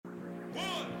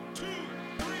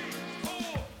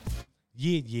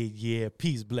Yeah.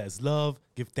 Peace, bless, love.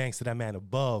 Give thanks to that man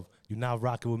above. You now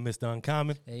rocking with Mr.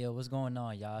 Uncommon. Hey, yo, what's going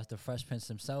on, y'all? It's the Fresh Prince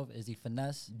himself. Is he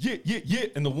finesse? Yeah.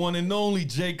 And the one and only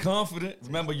Jay Confident.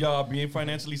 Remember, y'all, being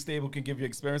financially stable can give your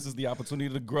experiences the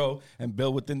opportunity to grow and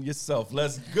build within yourself.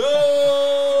 Let's go!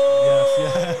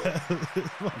 Yes.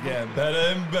 Yeah, better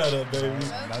and better, baby.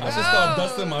 I should start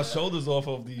dusting my shoulders off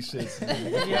of these shits.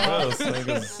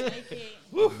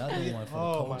 Another one for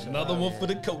the culture. Another one for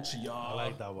the culture, y'all. I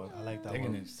like that one.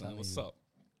 Digging it, son. What's up?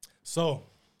 So,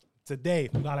 today,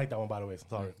 I like that one, by the way.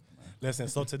 Sorry. Listen,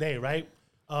 so today, right,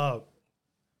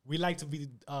 we like to be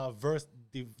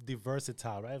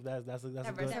diversified, right? That's a good.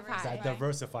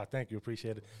 Diversify. Thank you.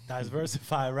 Appreciate it.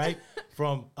 Diversify, right?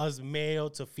 From us male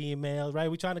to female, right?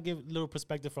 We're trying to give a little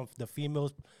perspective from the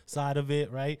female side of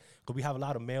it, right? Because we have a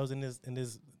lot of males in this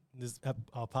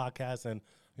podcast, and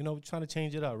we're trying to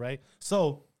change it up, right?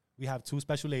 So we have two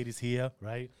special ladies here,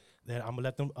 right? That I'm gonna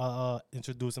let them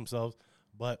introduce themselves,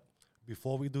 but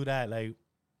before we do that,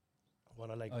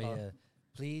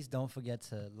 please don't forget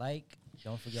to like,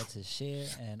 don't forget to share,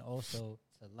 and also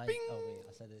to like. Bing. Oh wait,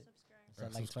 I said it. I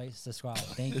said like twice. Subscribe.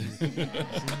 Thank you. See,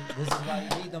 this is why you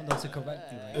need them though to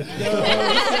correct you. Right?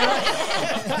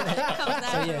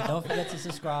 So yeah, don't forget to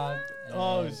subscribe.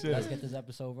 Shit! Let's get this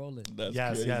episode rolling. That's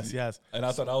yes. And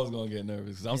I thought I was gonna get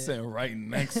nervous because I'm sitting right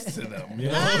next to them. You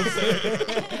know what I'm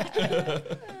saying?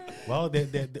 Well,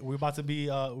 we're about to be.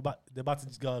 They're about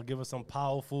to give us some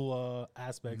powerful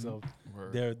aspects of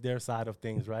their side of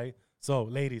things, right? So,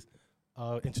 ladies,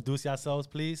 introduce yourselves,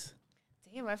 please.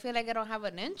 Damn, I feel like I don't have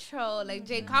an intro. Like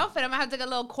Jay Confident, I'm gonna have to take a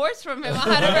little course from him on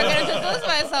how to freaking introduce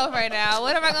myself right now.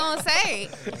 What am I gonna say?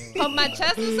 Pump my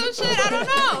chest or some shit? I don't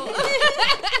know.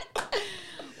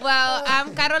 Well,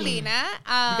 I'm Carolina. We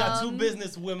got two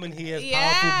business women here,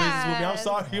 powerful business women. I'm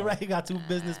sorry, right? You got two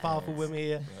business powerful women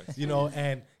here,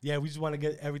 and we just want to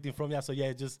get everything from y'all. So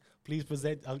just please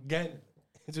present again.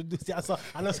 Introduce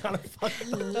yourself. I know it's kind of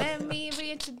fucking. Let me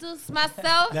reintroduce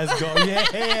myself. Let's go.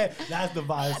 Yeah. That's the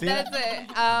vibe. See? That's it.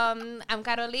 I'm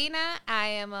Carolina. I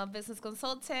am a business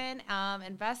consultant,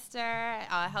 investor,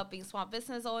 helping small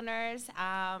business owners.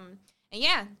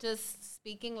 Just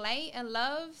speaking light and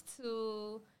love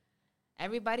to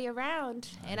everybody around.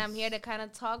 Nice. And I'm here to kind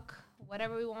of talk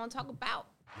whatever we want to talk about.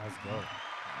 Let's go.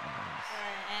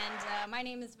 And my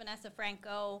name is Vanessa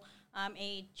Franco. I'm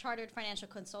a chartered financial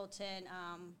consultant,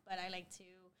 but I like to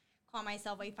call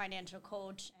myself a financial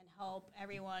coach and help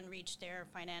everyone reach their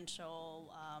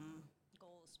financial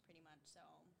goals pretty much. So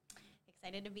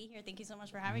excited to be here. Thank you so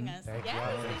much for having us. Thank you.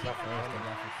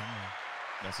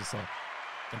 That's what's up.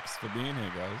 Thanks for being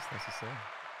here, guys. That's what's up.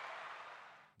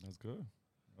 That's good.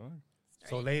 All right.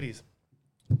 So, ladies,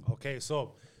 okay,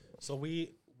 so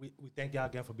we thank y'all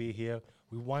again for being here.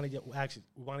 We wanted you actually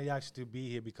to be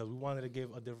here because we wanted to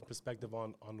give a different perspective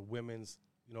on women's,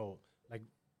 like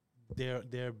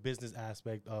their business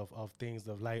aspect of things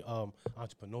of like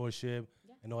entrepreneurship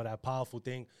and all that powerful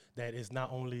thing that is not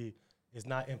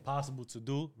impossible to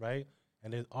do, right?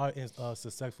 And there are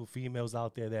successful females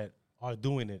out there that are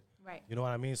doing it. Right. You know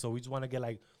what I mean? So we just want to get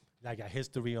like a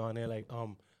history on it. Like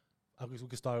we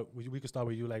could start with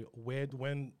you. Like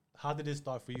how did it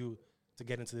start for you to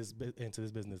get into this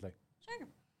business? Like. Sure.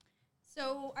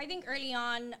 So I think early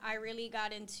on I really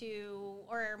got into,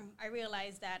 or I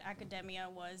realized that academia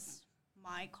was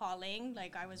my calling.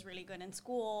 Like I was really good in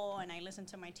school and I listened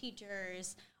to my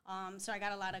teachers. So I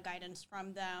got a lot of guidance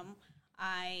from them.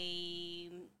 I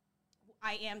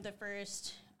am the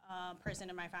first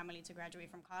person in my family to graduate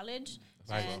from college.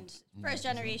 Nice. And first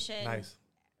generation. Nice.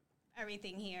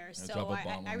 Everything here. So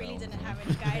I really didn't have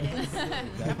any guidance.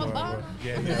 I'm a bomb.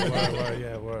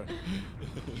 Word.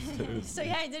 So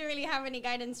I didn't really have any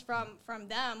guidance from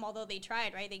them, although they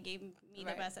tried, right? They gave me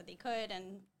the best that they could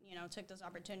and, took those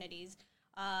opportunities.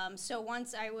 So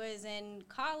once I was in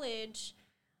college,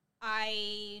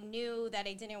 I knew that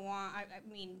I didn't want,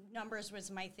 numbers was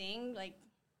my thing. Like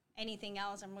anything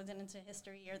else, I wasn't into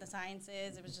history or the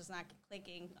sciences. It was just not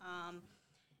clicking.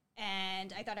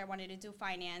 And I thought I wanted to do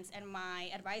finance. And my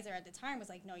advisor at the time was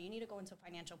like, no, you need to go into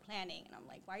financial planning. And I'm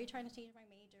like, why are you trying to change my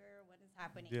major? What is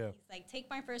happening? Yeah. He's like, take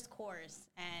my first course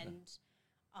and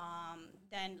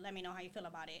then let me know how you feel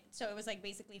about it. So it was like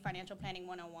basically financial planning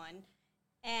 101.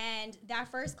 And that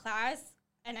first class,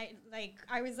 and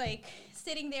I was like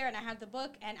sitting there and I had the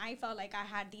book and I felt like I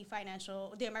had the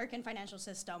American financial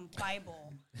system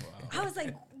Bible. Wow. I was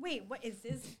like, wait, what is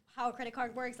this? How a credit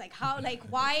card works? Like how, like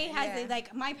why has it,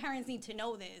 like my parents need to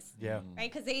know this. Yeah.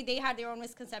 Right? Because they had their own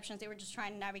misconceptions. They were just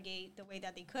trying to navigate the way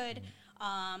that they could.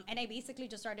 And I basically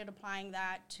just started applying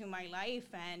that to my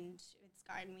life and it's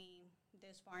gotten me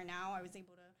this far now. I was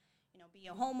able to, be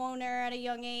a homeowner at a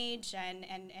young age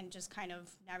and just kind of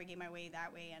navigate my way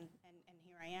that way. And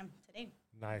here I am today.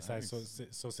 Nice.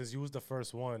 So since you was the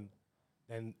first one,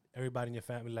 then everybody in your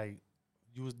family, like,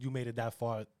 you made it that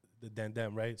far than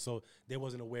them, right? So they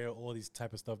wasn't aware of all these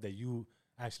type of stuff that you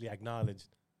actually acknowledged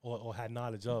or had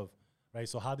knowledge of, right?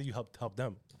 So how do you help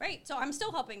them? Right. So I'm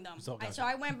still helping them. So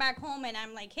I went back home and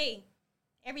I'm like, hey,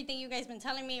 everything you guys been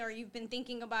telling me, or you've been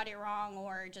thinking about it wrong,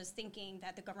 or just thinking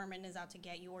that the government is out to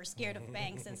get you, or scared of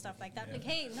banks and stuff like that. Yeah. Like,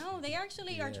 hey, no, they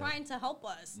actually are trying to help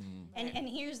us. And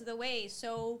here's the way.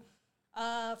 So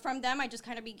from them, I just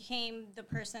kind of became the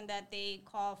person that they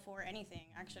call for anything,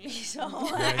 actually. So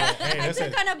I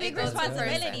took on a big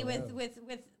responsibility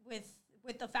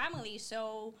with the family.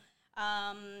 So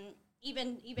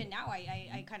even now,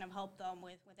 I kind of help them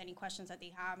with any questions that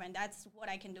they have, and that's what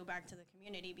I can do back to the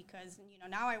community, because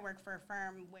now I work for a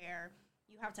firm where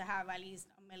you have to have at least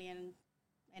 $1.5 million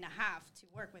to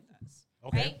work with us.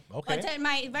 Okay. Right? Okay. But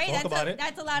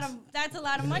that's a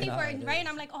lot of money for it, right? And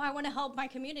I'm like, I want to help my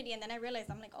community, and then I realized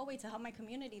I'm like, wait, to help my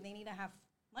community, they need to have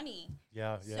money.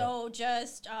 Yeah. So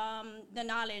just the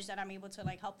knowledge that I'm able to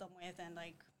like help them with and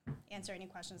like answer any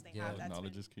questions they have. That's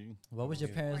knowledge is key. What was your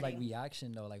parents' like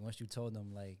reaction though? Like once you told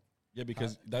them, like. Yeah,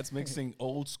 because that's mixing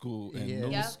old school and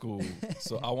new school.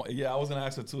 So I was gonna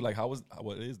ask her too. Like,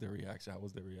 what is their reaction? How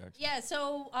was their reaction? Yeah,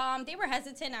 so they were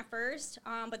hesitant at first,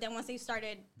 but then once they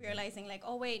started realizing, like,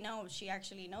 oh wait, no, she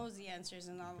actually knows the answers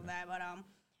and all of that. But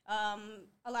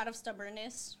a lot of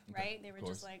stubbornness, right? They were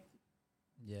just like,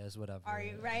 yes, whatever. Are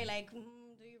you right? Like, do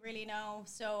you really know?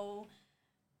 So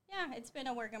yeah, it's been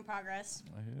a work in progress.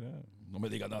 I hear that. No me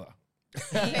diga nada.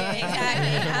 Exactly.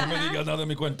 No me diga nada,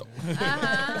 me cuento.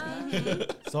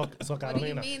 So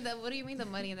Carolina. What do you mean the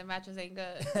money in the mattress ain't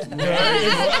good?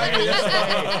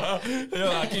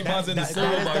 I keep on in the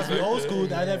cereal box. That's the old school.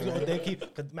 They keep.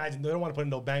 Cause imagine they don't want to put in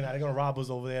no bank. They're gonna rob us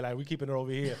over there. Like we keeping it over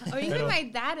here. Or even my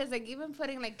dad is like even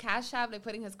putting like Cash App, like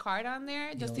putting his card on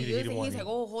there just to use it. He's like,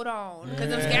 oh, hold on, because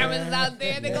them scammers is out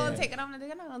there. They're gonna take it. I'm like,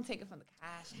 they're not gonna take it from the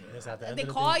cash. And they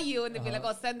call you and they be like,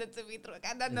 oh, send it to me through.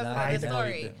 That's another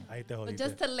story. But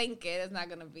just to link it, it's not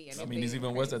gonna be anything. I mean, it's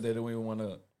even worse that they don't even want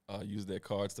to use their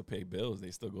cards to pay bills. They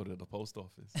still go to the post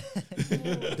office.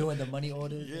 Doing the money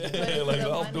orders. Yeah, like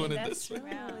I'm doing it this way.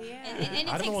 Yeah. And it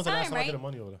takes time, right?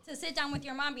 To sit down with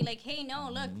your mom, be like, hey, no,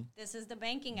 look, this is the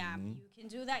banking app. You can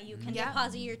do that. You can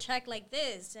deposit your check like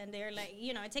this. And they're like,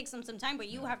 it takes them some time, but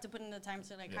you have to put in the time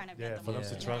to like kind of get them. For them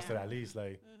to trust it at least.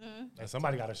 Like, and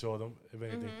somebody got to show them, if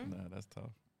anything. Nah, that's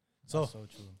tough. So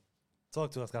true.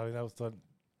 Talk to us, Carolina. That was fun.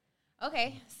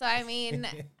 Okay, so I mean,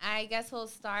 I guess we'll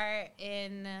start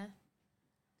in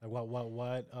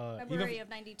what? February of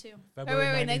 '92.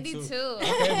 February 92.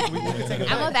 Okay, we can take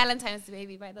it I'm back. a Valentine's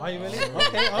baby, by the way. Are you really?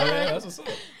 Okay, all right. That's what's up.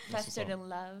 Festered in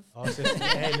love. Oh, so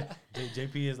hey,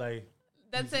 JP is like.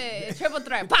 That's it. Triple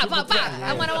threat. Pop, pop, pop.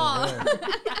 I want them all.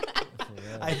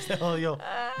 I tell yo.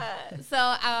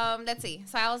 So let's see.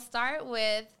 So I'll start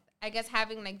with, I guess,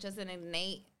 having like just an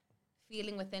innate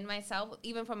feeling within myself,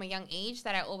 even from a young age,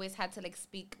 that I always had to like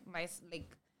speak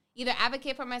either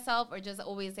advocate for myself or just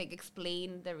always like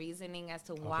explain the reasoning as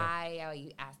to why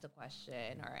I asked the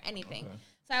question or anything. Okay.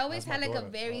 So I always had like a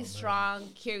very strong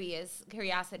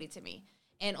curiosity to me,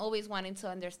 and always wanting to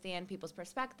understand people's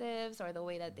perspectives or the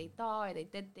way that they thought or they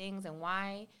did things and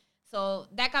why. So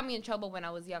that got me in trouble when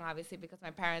I was young, obviously, because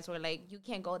my parents were like, you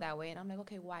can't go that way. And I'm like,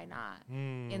 okay, why not?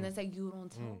 And it's like, you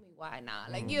don't tell me why not.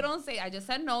 Like, you don't say, I just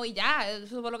said no y ya.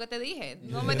 Eso fue lo que te dije.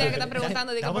 No me tienes que estar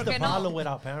preguntando. That was the problem with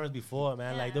our parents before,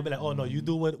 man. Yeah. Like, they'll be like, oh, no, you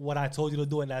do what I told you to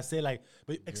do, and that's it. Like,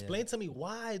 but explain to me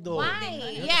why, though.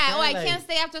 Why? Yeah, I can't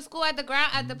stay after school at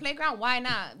the playground. Why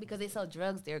not? Because they sell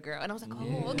drugs there, girl. And I was like,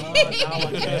 oh, okay.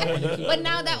 But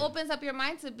now that opens up your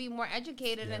mind to be more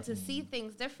educated and to see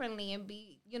things differently and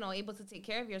be, able to take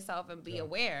care of yourself and be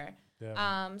aware.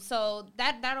 Yeah. So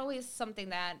that always something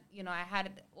that, I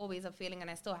had always a feeling,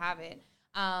 and I still have it.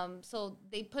 So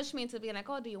they pushed me into being like,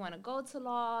 oh, do you want to go to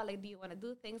law? Like, do you want to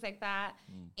do things like that?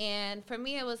 And for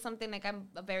me, it was something like, I'm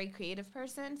a very creative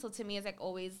person. So to me, it's like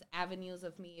always avenues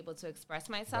of me able to express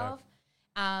myself.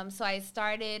 Right. So I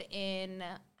started in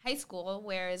high school,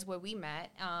 where we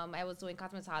met. I was doing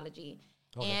cosmetology.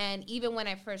 Okay. And even when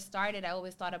I first started, I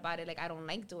always thought about it like, I don't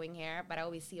like doing hair, but I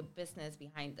always see a business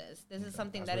behind this. This is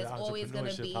something that is always going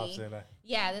to be,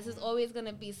 this is always going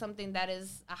to be something that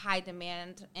is a high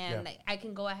demand. And I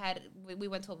can go ahead. We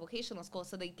went to a vocational school,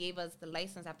 so they gave us the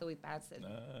license after we passed it.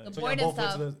 The board and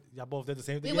stuff. Y'all both did the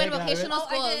same thing? We went vocational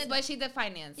schools, but she did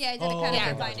finance. Yeah, I did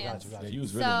accounting finance. Yeah, you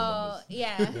was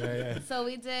really So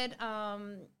we did...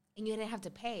 and you didn't have to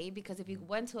pay, because if you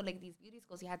went to like these beauty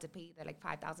schools, you had to pay either like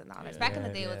 $5,000. Back in the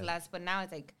day, it was less, but now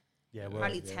it's like Yeah,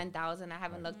 probably 10,000. I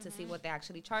haven't looked to see what they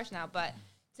actually charge now, but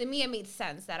to me, it made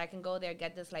sense that I can go there,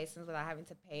 get this license without having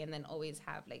to pay, and then always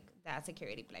have like that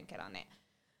security blanket on it.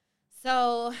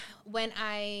 So when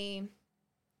I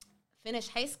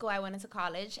finished high school, I went into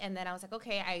college, and then I was like,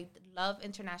 okay, I love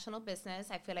international business.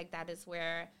 I feel like that is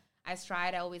where I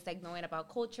stride. I always like knowing about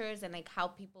cultures and like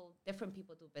how different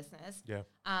people do business. Yeah.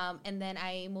 And then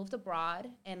I moved abroad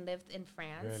and lived in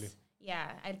France. Really?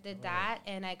 Yeah, I did that,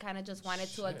 and I kind of just wanted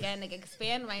to again like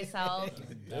expand myself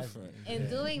Different. in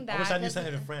doing that. I wish I knew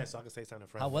something in France so I could say something in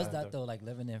French. How was that though? Like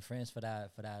living in France for that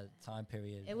time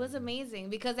period. It was amazing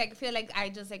because I feel like I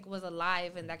just like was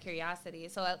alive in that curiosity.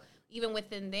 So even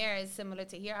within there, it's similar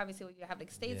to here. Obviously, when you have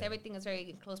like states, everything is very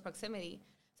in close proximity.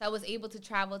 So I was able to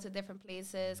travel to different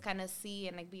places, kind of see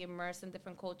and like be immersed in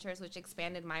different cultures, which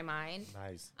expanded my mind.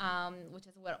 Nice. Which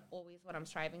is what I'm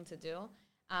striving to do.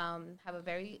 Have a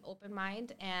very open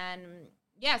mind, and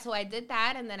yeah, so I did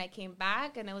that, and then I came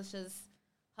back, and it was just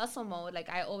hustle mode. Like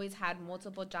I always had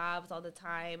multiple jobs all the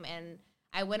time, and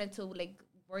I went into like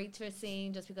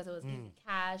waitressing just because it was easy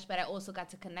cash, but I also got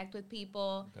to connect with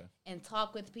people and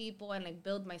talk with people and like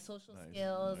build my social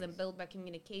skills and build my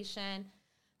communication.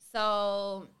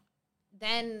 So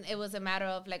then it was a matter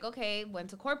of like, okay,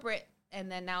 went to corporate,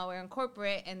 and then now we're in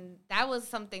corporate, and that was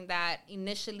something that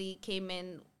initially came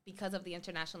in because of the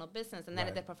international business, and then I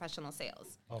did professional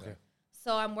sales. Okay.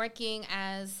 So I'm working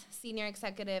as senior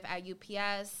executive at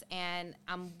UPS, and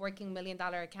I'm working $1 million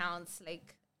accounts,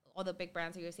 like all the big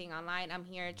brands that you're seeing online. I'm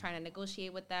here trying to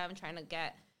negotiate with them, trying to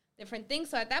get different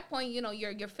things. So at that point, you know,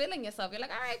 you're feeling yourself. You're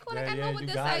like, all right, cool. Like I know what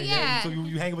this is. Yeah. So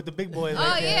you hanging with the big boys. Oh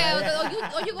like yeah.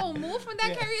 You gonna move from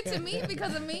that carrier to me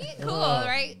because of me? Cool,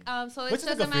 right? So it's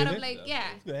just a matter of like,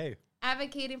 Hey.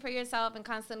 advocating for yourself and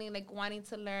constantly like wanting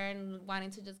to learn, wanting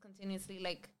to just continuously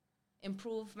like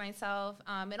improve myself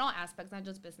in all aspects, not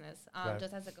just business,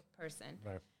 just as like a person.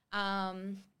 Right.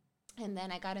 And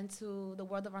then I got into the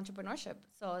world of entrepreneurship.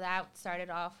 So that started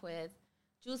off with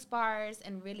juice bars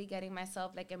and really getting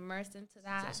myself like immersed into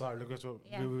that. Sorry, look at what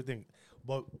we think.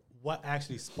 But what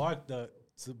actually sparked to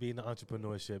be in the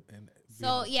entrepreneurship and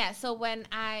so when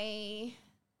I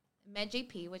met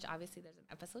JP, which obviously there's an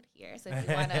episode here. So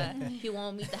if you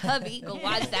want to meet the hubby, go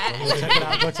watch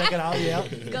that. Go check it out. Yeah.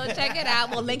 Go check it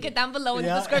out. We'll link it down below in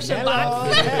the description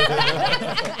box.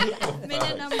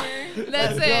 Minute number.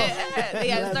 That's it.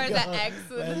 Yeah, start at X.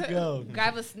 Let's go.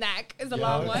 Grab a snack. It's a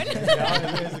long one.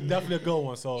 It's definitely a good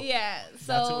one. So yeah.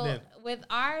 So with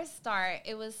our start,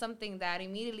 it was something that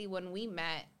immediately when we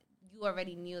met, you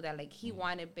already knew that like he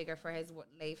wanted bigger for his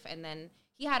life, and then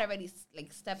he had already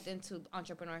like stepped into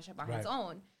entrepreneurship on his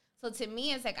own. So to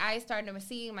me, it's like I started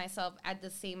seeing myself at the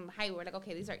same height. We're like,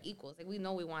 okay, these are equals. Like we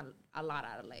know we want a lot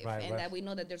out of life, and that we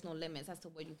know that there's no limits as to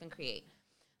what you can create.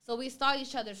 So we saw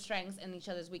each other's strengths and each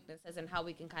other's weaknesses and how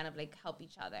we can kind of like help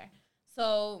each other.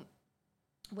 So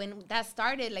when that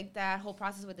started, like that whole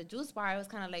process with the juice bar, I was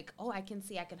kind of like, oh, I can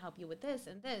help you with this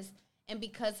and this. And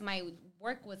because my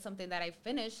work was something that I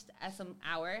finished at some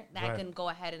hour, that I can go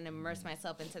ahead and immerse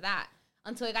myself into that.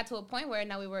 Until it got to a point where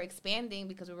now we were expanding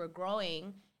because we were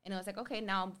growing. And it was like, okay,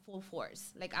 now I'm full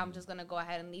force. Like, I'm just going to go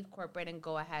ahead and leave corporate and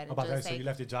go ahead and just so you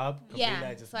left your job?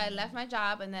 Yeah. So I left my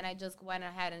job, and then I just went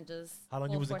ahead and just How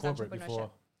long you was in corporate before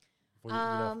you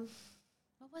left?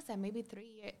 What was that? Maybe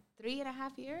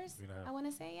 3.5 years, I want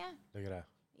to say, yeah. Look at that.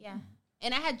 Yeah.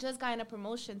 And I had just gotten a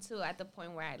promotion, too, at the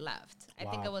point where I left. I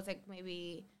think it was, like,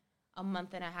 maybe a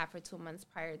month and a half or 2 months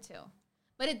prior to.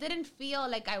 But it didn't feel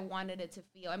like I wanted it to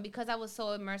feel. And because I was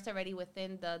so immersed already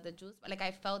within the juice, like,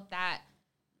 I felt that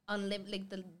like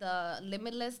the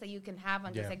limitless that you can have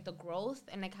on just like the growth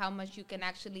and like how much you can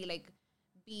actually like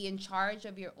be in charge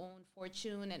of your own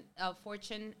fortune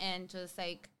and just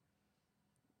like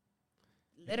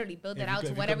literally build it out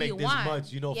to whatever you want.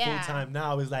 Much, full time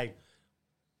now is like,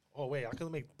 oh wait, I can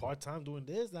make part time doing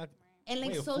this. Like, and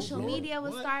like social media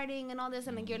was starting and all this,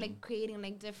 and like you're like creating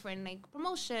like different like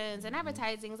promotions and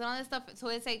advertisings and all this stuff. So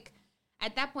it's like.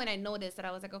 At that point, I noticed that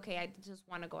I was like, okay, I just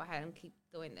want to go ahead and keep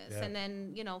doing this. Yeah. And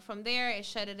then, from there, it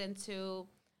shedded into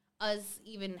us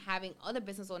even having other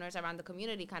business owners around the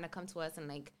community kind of come to us and,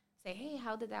 like, say, hey,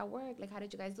 how did that work? Like, how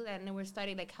did you guys do that? And then we're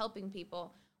starting, like, helping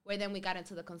people where then we got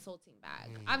into the consulting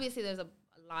bag. Obviously, there's a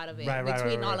lot of it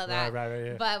between all of that.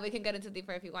 Yeah. But we can get into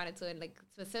deeper if you wanted to in, like,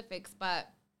 specifics. But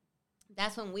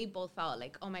that's when we both felt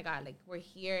like, oh my God, like we're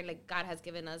here, like God has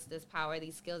given us this power,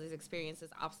 these skills, these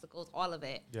experiences, obstacles, all of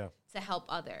it to help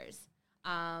others.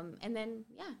 And then,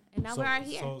 and now we're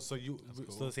here. So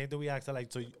the same thing we asked, like,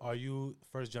 so are you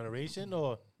first generation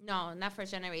or? No, not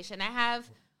first generation. I have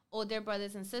older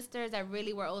brothers and sisters that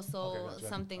really were also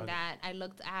something that I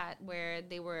looked at where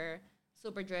they were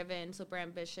super driven, super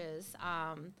ambitious.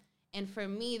 And for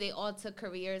me, they all took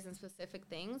careers in specific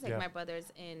things. Like my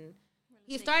brother's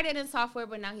he started in software,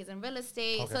 but now he's in real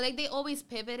estate. Okay. So like they always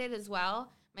pivoted as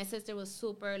well. My sister was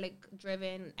super like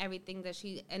driven, anything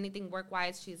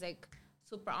work-wise, she's like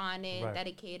super on it,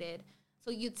 dedicated.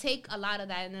 So you take a lot of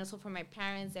that. And then also for my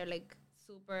parents, they're like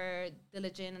super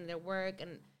diligent in their work.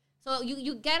 And so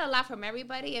you get a lot from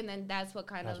everybody, and then that's what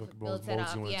kind of builds it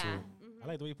up. Yeah. I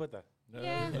like the way you put that.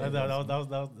 Yeah. I like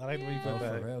the way you put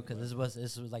that. For real, because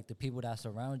this was like the people that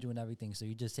surround you and everything. So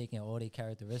you just taking all their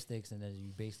characteristics and then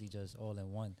you basically just all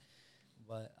in one.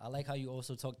 But I like how you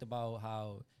also talked about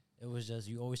how it was just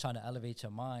you always trying to elevate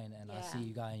your mind. And I see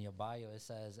you got in your bio, it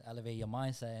says elevate your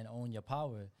mindset and own your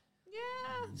power.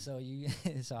 Yeah. So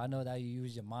I know that you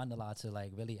use your mind a lot to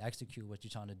like really execute what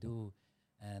you're trying to do.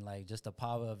 And like just the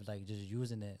power of like just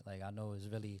using it, like I know is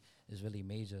really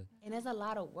major. And it's a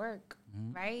lot of work,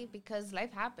 right? Because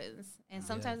life happens, and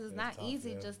sometimes it's not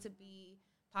easy just to be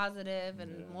positive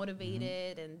and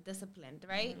motivated and disciplined,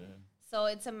 right? Yeah. So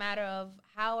it's a matter of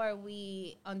how are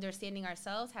we understanding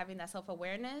ourselves, having that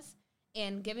self-awareness,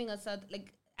 and giving us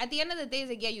like at the end of the day, it's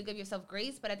like you give yourself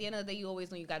grace, but at the end of the day, you always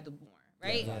know you got to do more,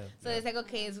 right? So it's like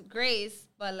okay, it's grace,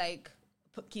 but like.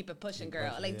 Keep it pushing,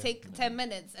 girl. Take 10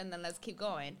 minutes and then let's keep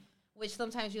going. Which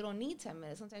sometimes you don't need 10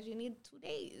 minutes. Sometimes you need 2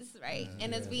 days, right?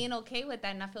 And it's being okay with that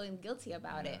and not feeling guilty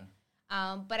about it.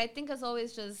 But I think it's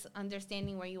always just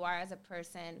understanding where you are as a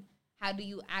person. How do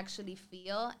you actually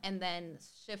feel? And then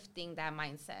shifting that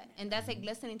mindset. And that's like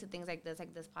listening to things like this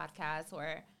podcast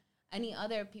or any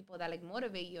other people that like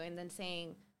motivate you and then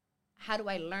saying, how do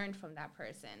I learn from that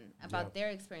person about their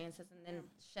experiences and then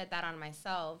shed that on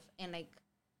myself and like,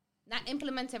 not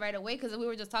implement it right away because we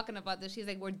were just talking about this. She's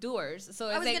like, we're doers. So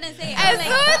it's I was like, gonna say, I was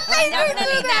like,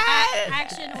 definitely the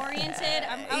action oriented.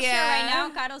 I'm sure right now,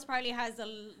 Carlos probably has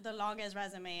the longest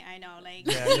resume. I know, like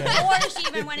before she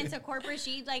even went into corporate,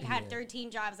 she like had 13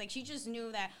 jobs. Like she just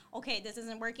knew that okay, this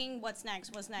isn't working. What's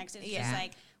next? It's just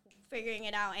like figuring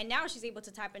it out. And now she's able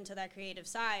to tap into that creative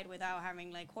side without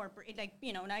having like corporate, like,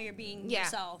 you know, now you're being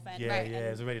yourself. And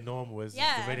it's already normal. It's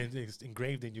already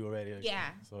engraved in you already. Like,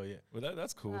 so, Well,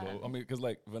 that's cool, though. I mean, because,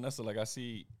 like, Vanessa, like, I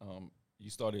see you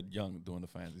started young doing the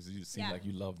finances. You seem like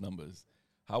you love numbers.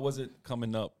 How was it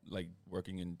coming up, like,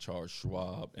 working in Charles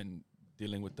Schwab and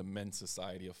dealing with the men's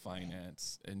society of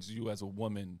finance and you as a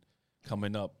woman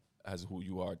coming up as who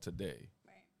you are today?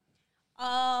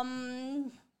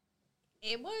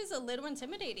 It was a little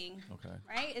intimidating. Okay.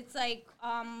 Right? It's like,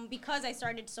 because I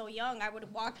started so young, I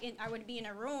would be in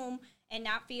a room and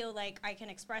not feel like I can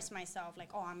express myself.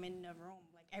 Like, oh, I'm in a room.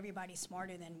 Like, everybody's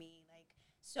smarter than me. Like,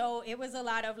 so it was a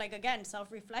lot of, like, again,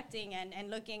 self-reflecting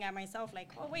and looking at myself like,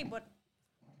 oh, wait, but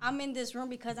I'm in this room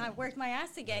because I worked my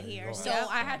ass to get here. So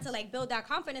I had to, like, build that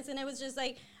confidence. And it was just,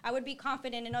 like, I would be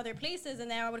confident in other places. And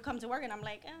then I would come to work and I'm,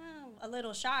 like, a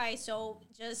little shy. So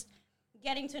just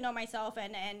getting to know myself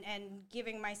and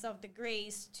giving myself the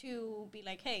grace to be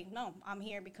like, hey, no, I'm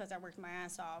here because I worked my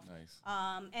ass off. Nice.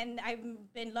 And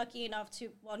I've been lucky enough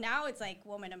to, well, now it's like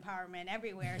woman empowerment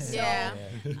everywhere. So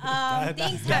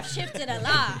things have shifted a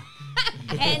lot.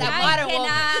 And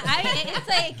it's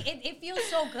like, it feels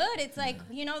so good. It's like,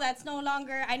 you know, I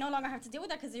no longer have to deal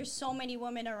with that because there's so many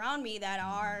women around me that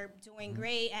are doing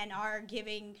great and are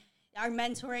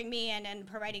mentoring me and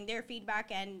providing their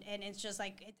feedback and it's just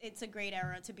like it's a great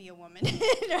era to be a woman.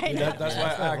 That's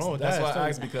why I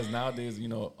asked because nowadays, you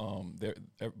know,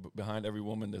 behind every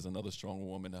woman there's another strong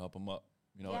woman to help them up.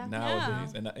 You know,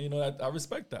 nowadays, and you know, I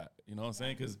respect that. You know what I'm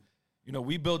saying? Because you know,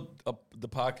 we build up the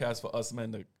podcast for us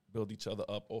men to build each other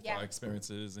up off our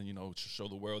experiences and you know, to show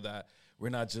the world that we're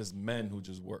not just men who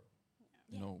just work.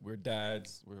 You know, we're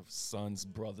dads, we're sons,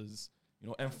 brothers. You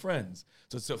know, and friends.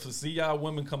 So to see y'all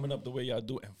women coming up the way y'all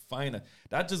do and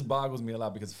that just boggles me a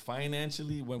lot because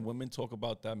financially, when women talk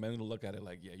about that, men will look at it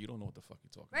like, yeah, you don't know what the fuck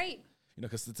you're talking about. Right. You know,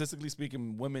 because statistically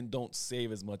speaking, women don't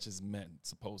save as much as men,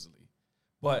 supposedly.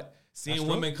 But seeing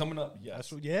women coming up, that's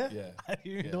true. Yeah? I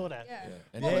didn't know that.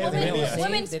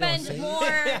 Women spend more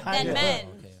than men.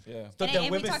 Yeah. So then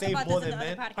women save more than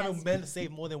men? How do men save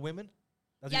more than women?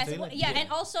 Yes, and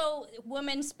also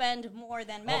women spend more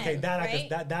than men. Okay,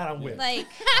 that I'm with. Like,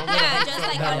 just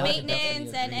like on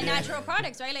maintenance and natural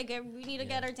products, right? Like, we need to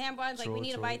get our tampons. Like, we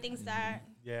need to buy things that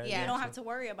we don't have to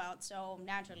worry about. So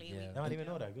naturally, I didn't even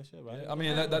know that. Good shit, right? I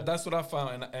mean, that's what I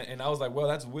found, and I was like, well,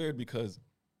 that's weird because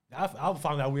I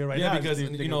found that weird right now. Yeah, because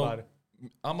you know,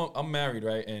 I'm married,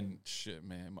 right? And shit,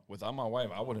 man, without my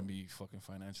wife, I wouldn't be fucking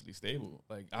financially stable.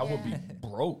 Like, I would be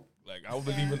broke. Like, I would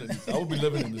be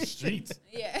living in the streets.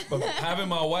 Yeah. But having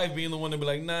my wife being the one to be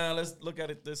like, nah, let's look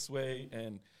at it this way.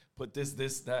 And put this,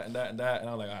 that, and that, and that. And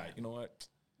I'm like, all right, you know what?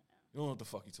 You don't know what the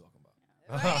fuck you talking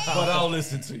about. Right. But I'll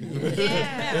listen to you.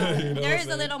 Yeah. You know there is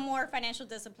a little more financial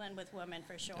discipline with women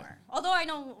for sure. Although I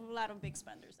know a lot of big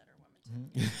spenders that are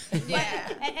women too.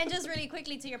 Yeah. And just really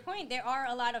quickly to your point, there are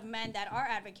a lot of men that are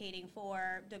advocating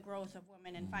for the growth of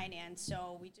women in finance.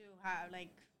 So we do have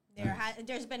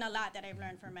there's been a lot that I've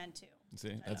learned from men too.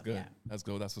 See, that's good. Yeah. That's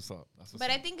good. That's what's up. But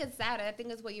I think it's that. I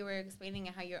think it's what you were explaining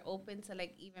and how you're open to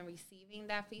like even receiving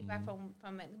that feedback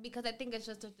from it. Because I think it's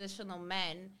just traditional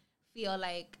men feel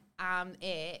like I'm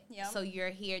it. Yep. So you're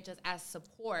here just as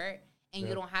support and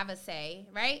you don't have a say,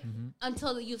 right?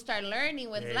 Until you start learning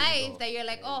with life that you're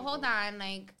like, oh, hold on,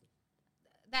 like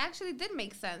that actually did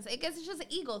make sense. I guess it's just an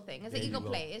ego thing. It's an ego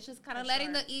play. It's just kind of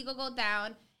letting the ego go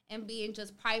down and being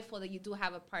just prideful that you do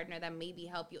have a partner that maybe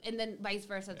help you. And then vice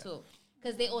versa too.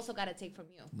 Because they also got to take from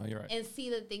you. No, you're right. And see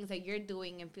the things that you're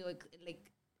doing and feel like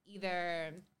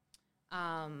either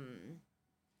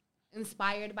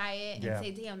inspired by it and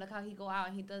say, damn, look how he go out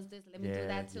and he does this. Let me do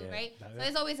that too, right? So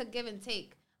it's always a give and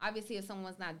take. Obviously, if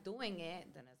someone's not doing it,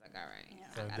 then it's like, all right,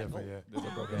 I gotta go.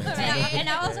 And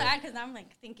I'll also add, because I'm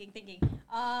like thinking.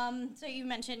 So you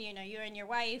mentioned, you and your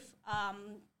wife,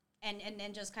 and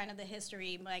then just kind of the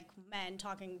history, like men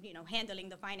talking, handling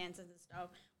the finances and stuff.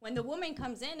 When the woman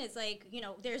comes in, it's like,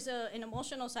 there's an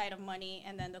emotional side of money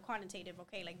and then the quantitative,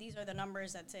 okay, like these are the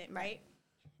numbers, that's it, right?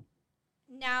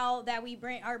 Now that we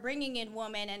are bringing in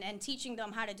women and teaching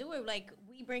them how to do it, like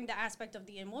we bring the aspect of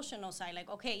the emotional side, like,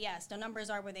 okay, yes, the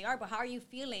numbers are where they are, but how are you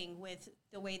feeling with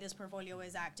the way this portfolio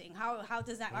is acting? How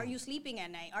does that, are you sleeping at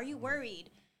night? Are you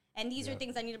worried? And these are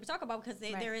things I need to talk about because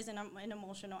there is an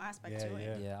emotional aspect to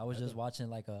it. Yeah, I was just watching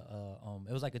like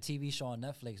it was like a TV show on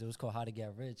Netflix. It was called How to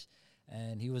Get Rich.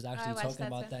 And he was actually talking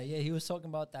about that. Yeah, he was talking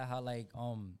about that, how like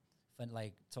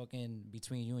talking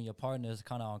between you and your partner is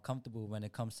kind of uncomfortable when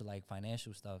it comes to like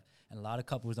financial stuff. And a lot of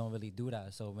couples don't really do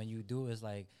that. So when you do, it's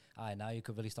like, all right, now you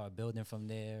could really start building from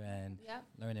there and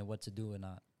learning what to do and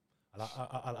not.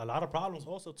 A lot of problems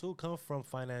also too come from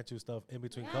financial stuff in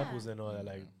between couples and all that.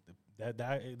 Like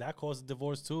that causes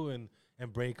divorce too and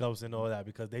breakups and all that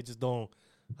because they just don't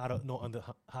they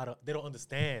don't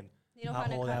understand. How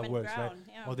all that works, right?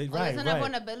 Yeah. There's enough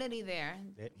vulnerability there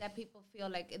that people feel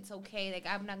like it's okay. Like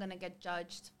I'm not gonna get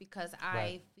judged because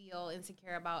I feel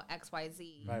insecure about X, Y,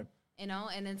 Z. Right.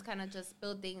 And it's kind of just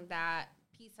building that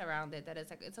piece around it that it's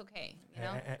like it's okay.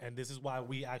 And this is why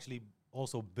we actually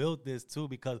also built this too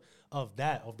because of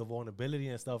that, of the vulnerability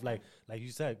and stuff. Like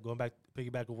you said,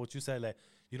 piggyback on what you said, like.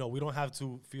 We don't have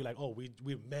to feel like, oh,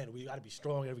 we're men. We got to be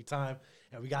strong every time,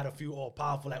 and we got to feel all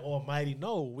powerful, like almighty.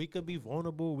 No, we could be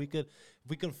vulnerable. We can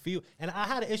feel. And I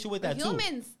had an issue with that too.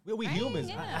 We humans.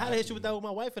 Yeah. I had an issue with that with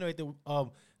my wife and everything.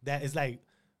 That is like,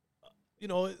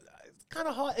 it's kind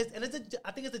of hard.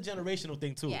 I think it's a generational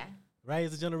thing too. Yeah. Right.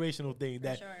 It's a generational thing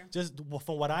that just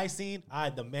from what I seen,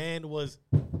 the man was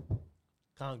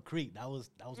concrete. That was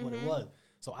what it was.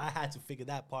 So I had to figure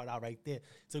that part out right there.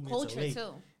 Took me culture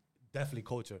too. Definitely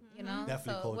culture.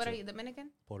 Definitely culture. What are you, Dominican?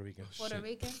 Puerto Rican. Puerto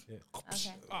Rican? Yeah.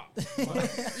 Okay.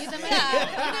 You Dominican?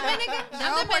 You Dominican?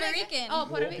 I'm Puerto Rican. Oh,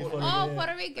 Puerto Rican.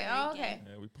 Puerto Rican. Oh, okay.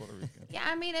 Yeah, we Puerto Rican. Yeah,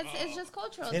 I mean, it's just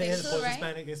cultural things too,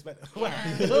 right? Hispanic.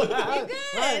 Yeah. You don't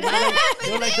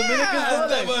like Dominicans? I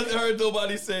never heard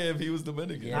nobody say if he was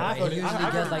Dominican. Yeah,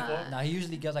 he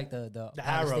usually gets like the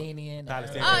Palestinian. Oh,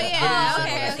 yeah.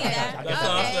 Okay.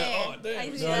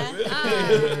 I see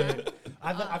that.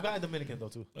 I've got a Dominican though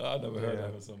too. I never heard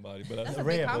that with somebody, but that's a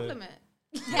big compliment.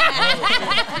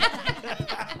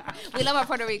 We love our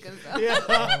Puerto Ricans though. Yeah.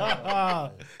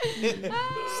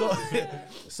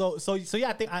 So yeah,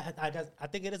 I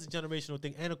think it is a generational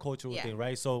thing and a cultural thing,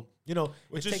 right? So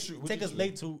take us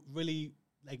late to really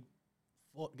like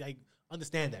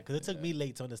understand that because it took me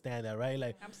late to understand that, right?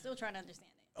 Like I'm still trying to understand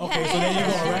it. Okay, so there you go,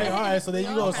 right? All right, so there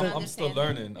you go. So I'm still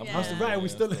learning. We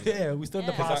still in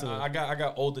the process. I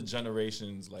got older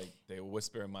generations, like they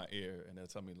whisper in my ear and they'll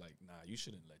tell me like, nah, you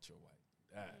shouldn't let your wife do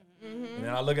that. Mm-hmm. And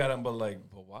then I look at them, but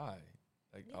why?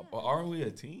 Like, aren't we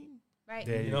a team? Right.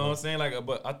 You know what I'm saying? Like,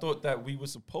 but I thought that we were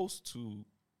supposed to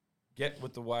get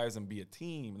with the wives and be a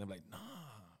team. And I'm like, nah.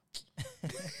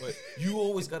 But you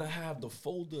always gotta have the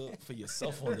folder for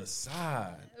yourself on the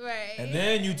side, right? And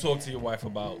then you talk to your wife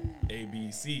about A,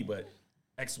 B, C, but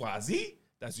X, Y, Z.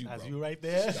 That's you. That's bro. you right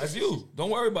there. That's you.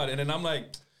 Don't worry about it. And then I'm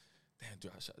like, damn, do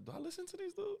I listen to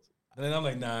these dudes? And then I'm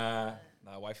like, nah,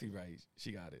 wifey, right?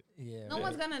 She got it. Yeah. No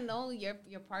one's gonna know your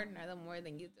partner the more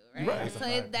than you do, right? So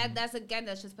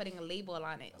that's just putting a label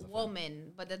on it,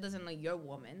 woman, but that doesn't know your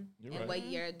woman and what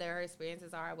her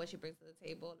experiences are, what she brings to the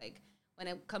table, like. when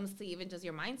it comes to even just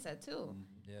your mindset too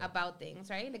about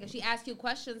things, right? Like if she asks you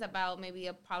questions about maybe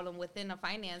a problem within a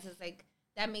finance, it's like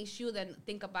that makes you then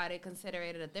think about it, consider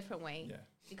it in a different way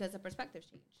because the perspective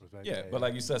change. Yeah, but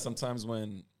like you said, sometimes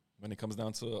when it comes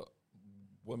down to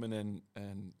women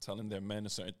and telling their men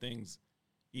certain things,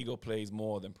 ego plays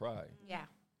more than pride. Yeah.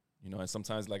 You know, and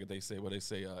sometimes like they say,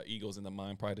 ego's in the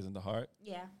mind, pride is in the heart.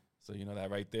 Yeah. So, you know,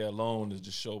 that right there alone is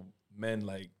just show men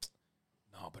like,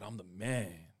 no, but I'm the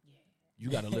man. Yeah. You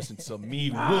got to listen to me,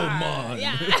 woman.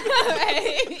 Yeah.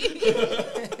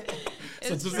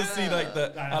 So just to see like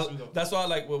that, that's why I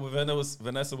like what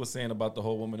Vanessa was saying about the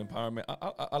whole woman empowerment.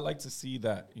 I like to see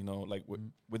that, you know, like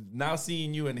with now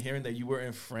seeing you and hearing that you were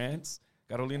in France,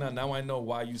 Carolina, now I know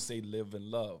why you say live and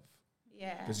love.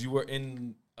 Yeah. Because you were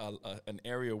in an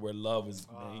area where love is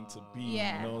made to be.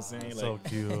 Yeah. You know what I'm saying? Like, so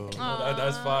cute. You know,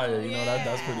 that's fire. You know,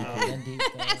 that's pretty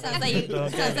cool.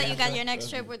 Sounds like you got your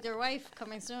next trip with your wife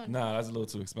coming soon. Nah, that's a little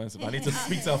too expensive. I need to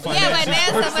speak to a financial.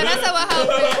 Yeah, Vanessa will help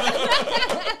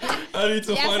you. I need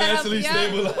to financially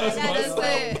stabilize myself.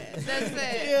 That's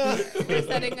it. Yeah. We're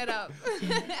setting it up.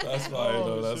 That's fire,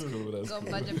 though. That's cool. That's cool.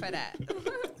 Budget for that.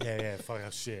 Yeah, fuck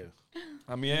that shit.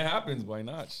 I mean, it happens. Why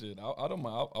not? Shit, I don't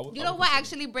mind. You know what?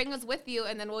 Actually, bring us with you,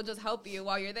 and then we'll just help you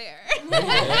while you're there.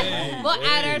 We'll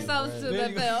add ourselves to the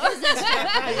bill.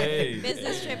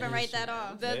 Business trip and write that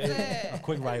off. That's it. A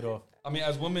quick write off. I mean,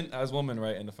 as women,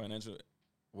 right, in the financial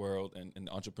world and in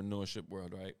the entrepreneurship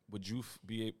world, right? Would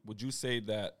you say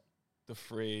that the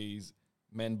phrase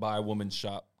 "men buy, women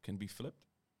shop" can be flipped?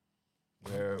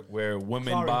 Where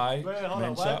women buy,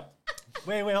 men shop.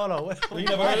 Wait, hold on. You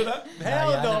never heard of that?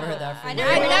 Hell no. I never heard that phrase. I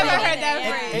never heard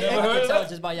that phrase. Never heard of that?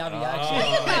 Just by y'all reaction.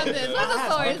 Think about this. What's the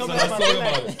source? Let's talk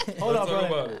about it. Hold on,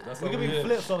 bro. That's we can be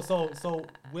flipped. So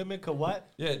women could what?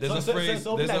 Yeah, there's a phrase.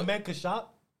 So like men could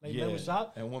shop. Like men would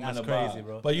shop. And women that's buy. crazy,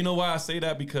 bro. But you know why I say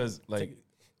that? Because like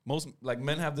most like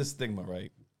men have this stigma,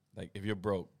 right? Like if you're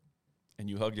broke and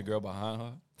you hug your girl behind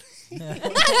her.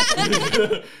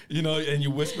 You know, and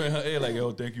you whisper in her ear like,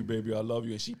 "Yo, thank you, baby, I love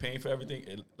you," and she paying for everything.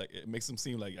 It makes them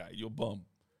seem like you're a bum.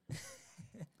 I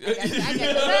get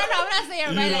you. No, I'm not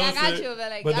saying right. You know like, I got you, but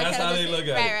like, but that's how they look at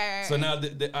it. Right. So now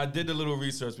I did a little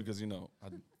research because you know I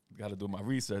got to do my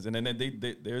research, and then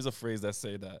there's a phrase that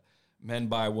say that men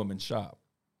buy, women shop.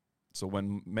 So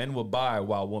when men will buy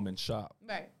while women shop,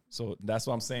 right. So that's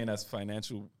what I'm saying. As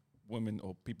financial women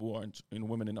or people who are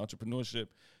women in entrepreneurship,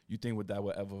 you think that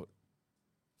would ever?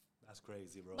 That's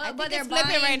crazy, bro. But they're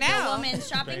buying right now. The woman's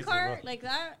shopping cart like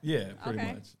that. Yeah, pretty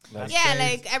much.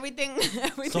 Like everything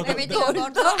everything everything on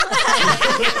good.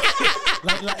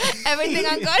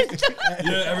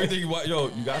 Yeah, everything. Yo,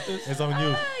 you got this. It's on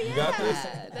you. You got this.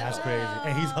 That's crazy.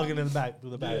 And he's hugging in the back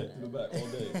through the back. Yeah, through the back all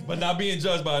day. But not being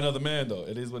judged by another man though.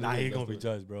 It is what it is. He ain't gonna be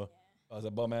judged, bro. Oh, is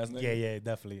that bum ass nigga? Yeah,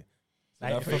 definitely.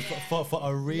 Like for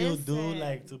a real dude,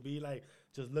 like to be like,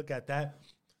 just look at that.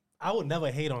 I would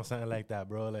never hate on something like that,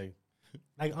 bro. Like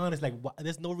honest, like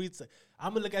there's no reason.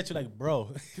 I'm gonna look at you like,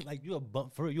 bro, like you a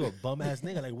bum ass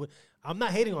nigga. Like what? I'm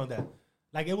not hating on that.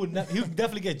 Like it would, you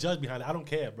definitely get judged behind it. I don't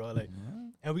care, bro. Like,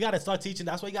 and we gotta start teaching.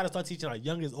 That's why you gotta start teaching our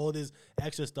youngest, all this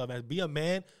extra stuff. Man, be a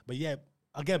man, but yeah,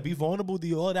 again, be vulnerable,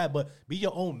 do all that, but be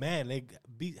your own man. Like,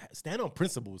 stand on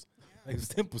principles. Like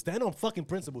simple, stand on fucking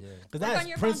principles. Because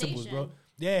that's principles, bro.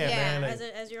 Yeah, man. Like,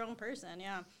 as your own person,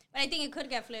 yeah. But I think it could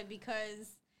get flipped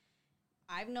because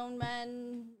I've known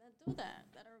men that do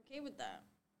that are okay with that.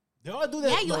 They all do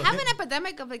that. Yeah, you have an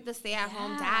epidemic of like the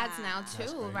stay-at-home dads now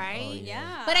too, right? Oh,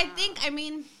 yeah. But I think, I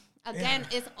mean, again,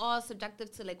 it's all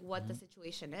subjective to like what the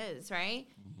situation is, right?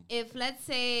 If let's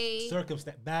say different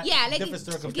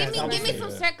circumstances. Give me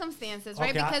some circumstances, right?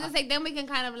 Okay, because it's like then we can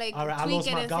kind of like all right, tweak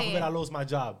it and say, I lost my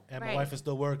job and my wife is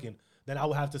still working. Then I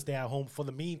would have to stay at home for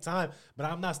the meantime. But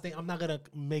I'm not gonna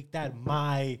make that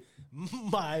my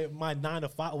 9 to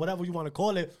 5, whatever you want to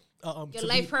call it. Your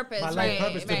life purpose, my life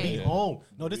purpose to be home.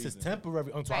 No, this is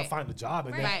temporary until I find a job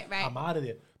and then I'm out of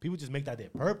there. People just make that their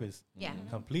purpose,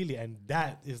 completely, and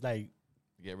that is like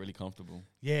get really comfortable.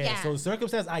 Yeah. So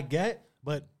circumstance I get,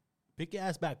 but pick your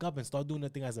ass back up and start doing the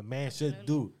thing as a man should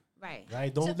do.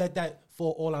 Right. Don't let that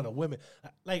fall all on the women.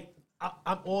 Like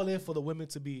I'm all in for the women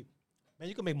to be. Man,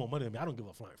 you can make more money than me. I don't give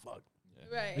a flying fuck.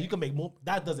 Right. But you can make more.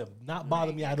 That doesn't not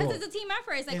bother me at all. Because it's a team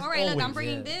effort. It's like, all right, look, I'm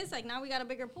bringing this. Like, now we got a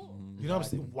bigger pool. You know what I'm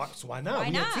saying? So why not?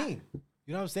 We're a team.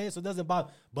 You know what I'm saying? So it doesn't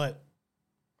bother. But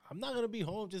I'm not going to be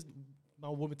home just my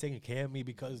woman taking care of me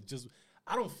because just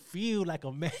I don't feel like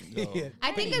a man. No.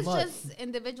 I think it's just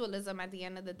individualism at the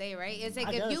end of the day, right? It's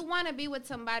like if you want to be with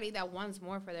somebody that wants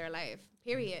more for their life,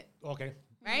 period. Okay.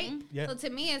 Right? Yeah. So to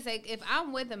me, it's like if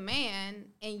I'm with a man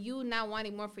and you not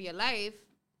wanting more for your life,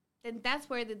 then that's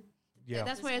where the Yeah.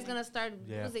 That's where it's gonna start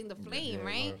losing the flame,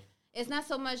 right? It's not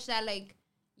so much that like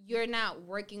you're not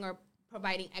working or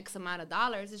providing X amount of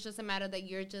dollars. It's just a matter that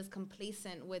you're just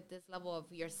complacent with this level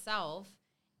of yourself.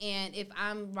 And if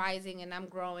I'm rising and I'm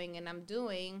growing and I'm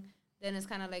doing, then it's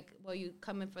kind of like, well, you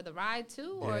coming for the ride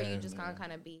too, or you just gonna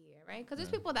kind of be here, right? Because there's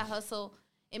people that hustle.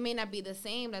 It may not be the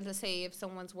same. Let's say if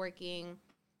someone's working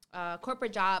a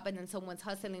corporate job and then someone's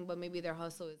hustling, but maybe their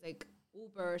hustle is like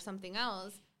Uber or something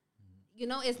else. You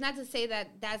know, it's not to say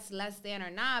that that's less than or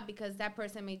not, because that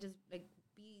person may just like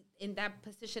be in that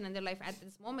position in their life at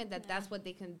this moment that that's what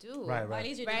they can do. Right. Well, at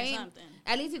least you're doing something.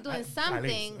 At least you're doing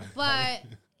something, but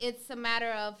it's a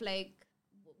matter of like,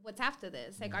 what's after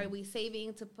this? Like, are we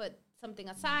saving to put something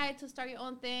aside to start your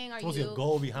own thing? Are you a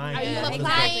goal behind Are it? you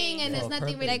applying and there's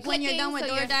nothing really like when you're done with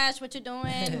so DoorDash, what you're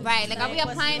doing? Right. Like, are we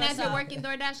what's applying as you're up? working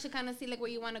DoorDash to kind of see like where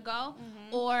you want to go?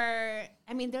 Or,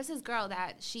 I mean, there's this girl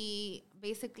that she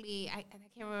basically, I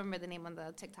can't remember the name on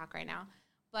the TikTok right now,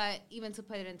 but even to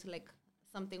put it into like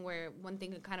something where one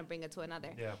thing can kind of bring it to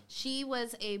another. Yeah. She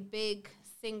was a big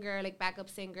singer, like backup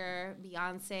singer,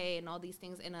 Beyonce and all these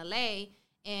things in LA.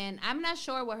 And I'm not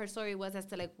sure what her story was as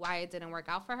to like why it didn't work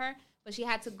out for her, but she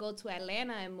had to go to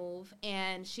Atlanta and move,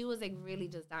 and she was like really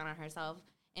just down on herself.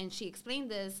 And she explained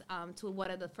this to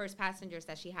one of the first passengers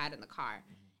that she had in the car.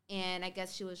 And I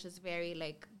guess she was just very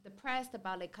like depressed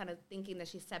about like kind of thinking that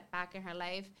she stepped back in her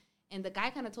life. And the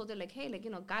guy kind of told her like, hey, like, you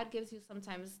know, God gives you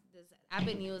sometimes these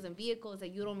avenues and vehicles that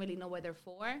you don't really know where they're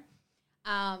for.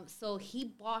 So he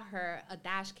bought her a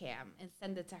dash cam and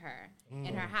sent it to her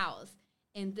in her house.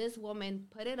 And this woman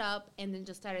put it up and then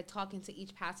just started talking to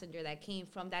each passenger that came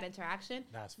from that interaction.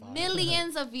 That's fine.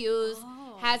 Millions of views,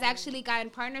 has actually gotten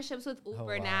partnerships with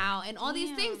Uber now and all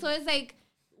these things. So it's like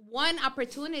one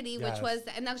opportunity, which was,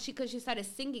 and now because she started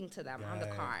singing to them on the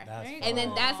car. And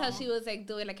then that's how she was like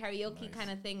doing a karaoke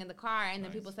kind of thing in the car. And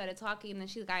then people started talking, and then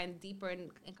she's gotten deeper in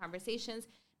conversations.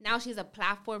 Now she's a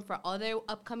platform for other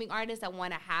upcoming artists that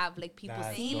want to have like people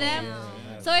see them.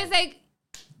 So it's like,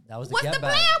 what's the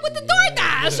plan with the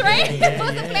DoorDash, right?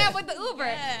 What's the plan with the Uber?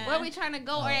 Where are we trying to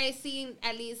go? Or are you seeing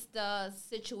at least the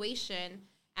situation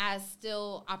as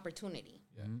still opportunity,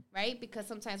 right? Because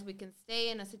sometimes we can stay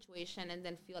in a situation and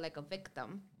then feel like a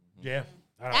victim. Yeah.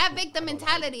 That victim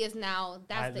mentality is now,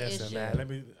 that's the issue. Man, let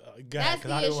me, that's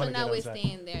the issue now, we're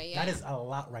staying there, That is a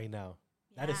lot right now.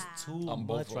 That is too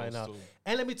much right now.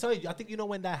 And let me tell you, I think you know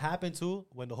when that happened too?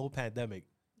 When the whole pandemic.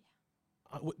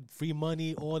 Free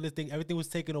money, all this thing, everything was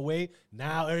taken away.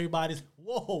 Now everybody's,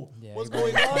 whoa, what's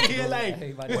going on here?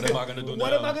 Like, what am I gonna do now?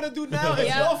 What am I gonna do now?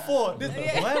 It's your fault.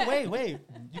 Wait.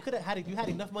 You could have had it. You had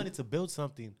enough money to build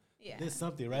something. Yeah. There's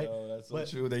something, right? Yo, that's so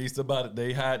true. They used to buy it.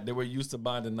 They were used to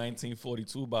buying the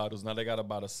 1942 bottles. Now they got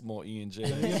about a small E&J.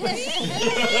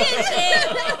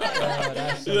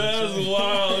 That's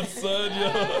wild, son.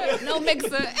 Yo. No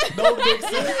mixer.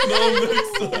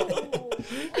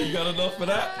 You got enough for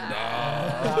that?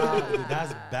 Nah.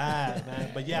 That's bad,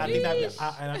 man. But yeah, I think that,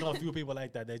 and I know a few people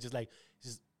like that. They're just like,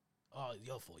 oh,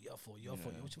 your fault.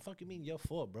 What you fucking mean your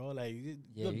fault, bro? Like,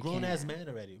 you're a grown-ass man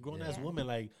already. Grown-ass woman.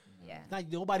 Like,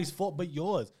 not nobody's fault but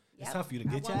yours. It's time for you to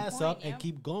get your ass up and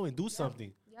keep going. Do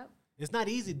something. It's not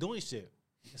easy doing shit.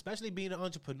 Especially being an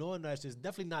entrepreneur, it's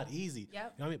definitely not easy. You know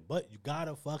what I mean? But you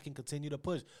gotta fucking continue to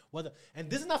push. And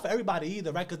this is not for everybody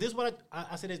either, right? Because this is what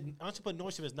I said is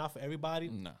entrepreneurship is not for everybody.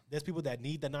 No. There's people that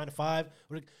need the 9 to 5.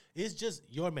 It's just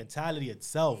your mentality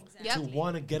itself to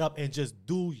want to get up and just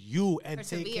do you and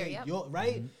take care of your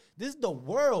right. This is the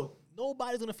world.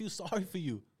 Nobody's gonna feel sorry for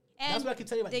you. And that's what I can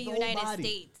tell you about the United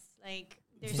States. Like,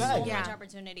 there's so much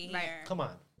opportunity here. Come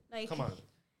on.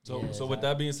 So with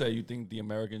that being said, you think the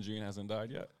American dream hasn't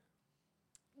died yet?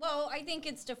 Well, I think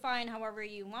it's defined however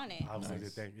you want it. I was like to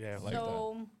think, like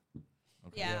so,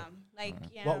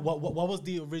 that. What was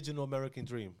the original American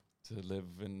dream? To live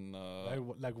in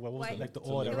like what was it? Like the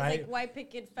order, right? Like white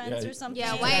picket fence or something.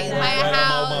 Yeah, white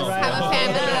house, have a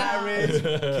family, marriage,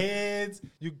 kids,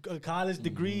 you college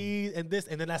degrees, and this,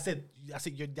 and then I said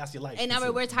that's your life. And now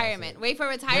we're retirement. Wait for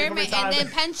retirement, and then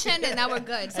pension, and now we're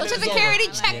good. Social Security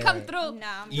check come through.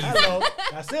 Hello,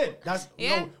 that's it.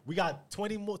 We got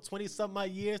 20 some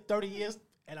odd years, 30 years,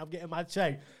 and I'm getting my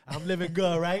check. I'm living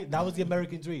good, right? That was the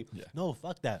American dream. Yeah. No,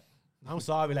 fuck that. I'm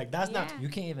sorry, like that's not. You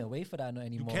can't even wait for that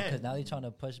anymore because now they're trying to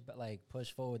push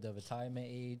forward the retirement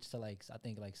age to I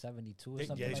think 72 or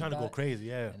something. Yeah, they're trying to go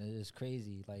crazy, and it is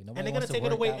crazy. Like and they're gonna take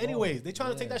it away anyways. They're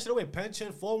trying to take that shit away.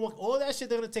 Pension, 401, all that shit.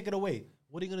 They're gonna take it away.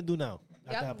 What are you gonna do now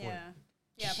at that point?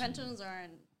 Yeah, pensions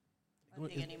aren't a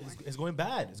thing anymore. It's going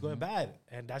bad. It's going bad,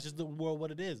 and that's just the world what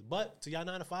it is. But to y'all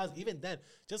 9 to 5s, even then,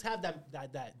 just have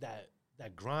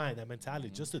that grind, that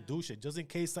mentality, just to do shit, just in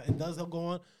case something does go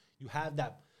on. you have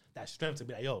that strength to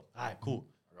be like, yo, all right, cool.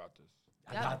 I got this.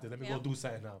 I got this. Let me go do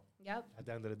something now. Yep. At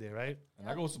the end of the day, right? And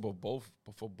that goes for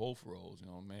both roles, you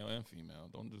know, male and female.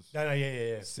 Don't just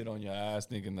Yeah. sit on your ass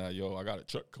thinking that, yo, I got a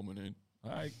check coming in.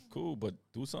 All right, cool, but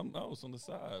do something else on the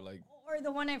side. Like, Or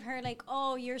the one I've heard, like,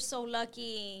 oh, you're so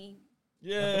lucky.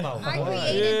 yeah. I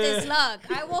created this luck.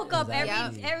 I woke up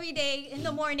Exactly. every day in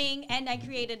the morning and I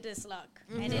created this luck.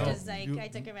 And it just like, I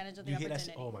took advantage of the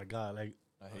opportunity. Oh my God. Like,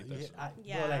 I hate that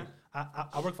shit. Bro, like,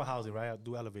 I work for housing, right? I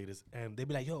do elevators. And they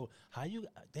be like, yo, how you,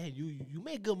 damn, you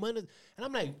make good money. And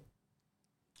I'm like,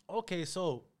 okay,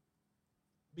 so,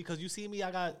 because you see me,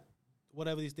 I got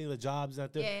whatever these things, the jobs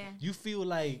out there. Yeah. You feel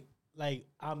like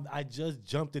I just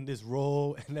jumped in this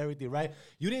role and everything, right?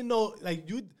 You didn't know, like,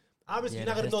 you, obviously, you're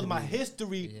not going to know my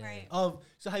history Right. of,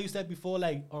 so how you said before,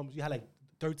 like, you had like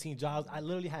 13 jobs. I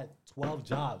literally had 12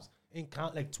 jobs.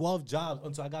 Like 12 jobs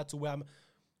until I got to where I'm.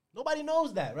 Nobody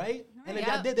knows that, right? And if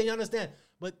y'all did, then you understand.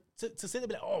 But to sit there and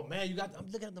be like, oh man, you got, I'm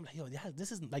looking at them like, yo,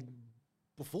 this isn't like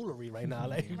buffoonery right now.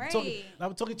 Like, Right.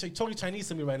 I'm talking Chinese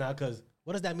to me right now, because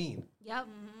what does that mean? Yep.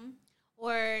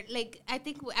 Or like, I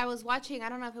think I was watching, I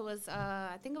don't know if it was,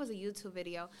 I think it was a YouTube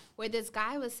video where this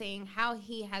guy was saying how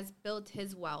he has built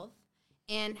his wealth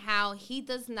and how he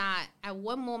does not, at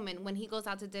one moment when he goes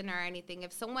out to dinner or anything,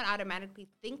 if someone automatically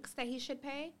thinks that he should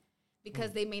pay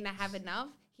because they may not have enough,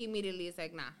 he immediately is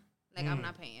like, nah, like I'm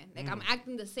not paying. Like I'm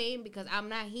acting the same because I'm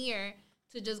not here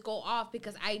to just go off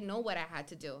because I know what I had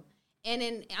to do. And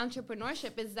in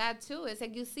entrepreneurship, is that too. It's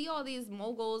like you see all these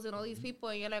moguls and all these people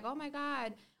and you're like, oh my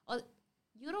God.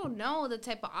 You don't know the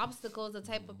type of obstacles, the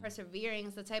type of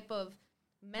perseverance, the type of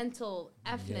mental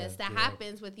Fness that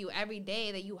happens with you every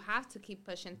day that you have to keep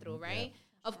pushing through, right?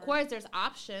 Of course, there's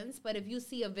options, but if you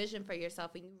see a vision for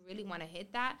yourself and you really want to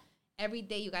hit that, every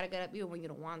day you got to get up even when you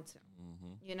don't want to,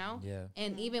 you know? Yeah.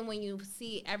 And even when you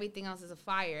see everything else as a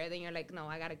fire, then you're like, no,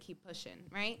 I got to keep pushing,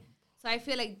 right? So I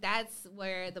feel like that's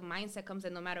where the mindset comes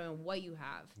in no matter what you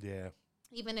have. Yeah.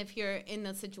 Even if you're in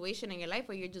a situation in your life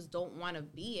where you just don't want to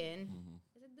be in,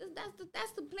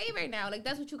 that's the play right now. Like,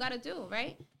 that's what you got to do,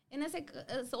 right? And it's like,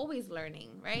 it's always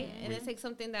learning, right? And it's like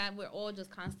something that we're all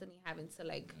just constantly having to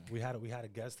like. We had a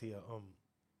guest here a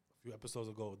few episodes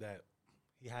ago that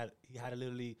he had a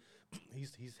literally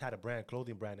he's had a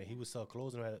clothing brand, and he would sell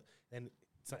clothes, and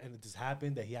it just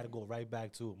happened that he had to go right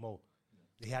back to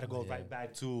He had to go right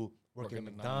back to working at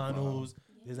McDonald's.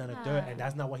 This and the third, and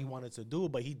that's not what he wanted to do.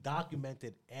 But he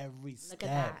documented every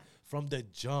step from the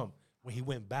jump when he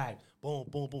went back. Boom,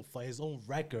 boom, boom, for his own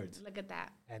records. Look at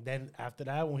that. And then after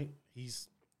that, when he's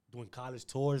doing college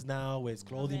tours now with his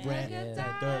clothing brand.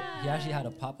 He actually had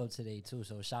a pop-up today, too,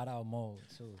 so shout out Mo,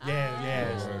 too.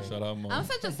 Shout out Mo. I'm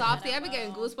such a softie. I be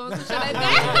getting goosebumps and shit like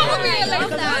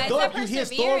that. You hear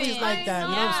stories like that,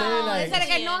 you know what I'm saying? Like, it's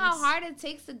like I know how hard it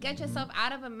takes to get yourself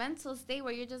out of a mental state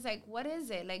where you're just like, what is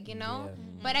it? Like, you know?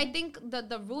 But I think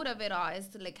the root of it all is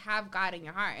to, like, have God in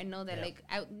your heart and know that, like,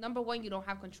 number one, you don't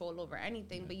have control over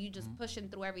anything, but you just pushing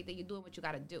through everything. You're doing what you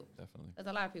got to do. Definitely. There's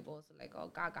a lot of people who's like, oh,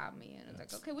 God got me. And it's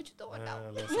like, okay, what you doing now?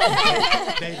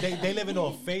 they live in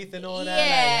all faith and all that.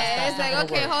 Yeah, it's like,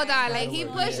 okay, hold on. Like, he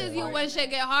pushes you when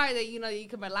shit get hard, that, you know, you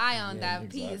can rely on that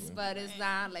piece, but it's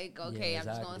not like, okay, I'm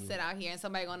just going to sit out here and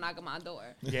somebody going to knock on my door.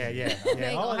 Yeah.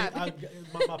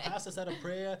 My pastor said a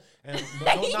prayer, and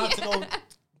no knock to no.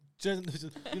 Just,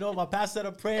 you know, my pastor said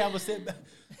a prayer. I would sit back.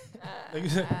 Like you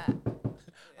said,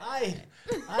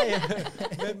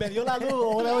 man, yo la luz,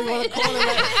 or whatever you want to call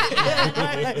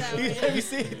it. You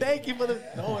see, thank you for the.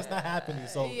 No, it's not happening.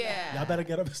 So y'all better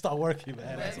get up and start working,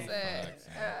 man. That's it.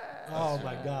 Oh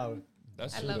my God.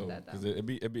 That's true though, because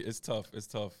it's tough. It's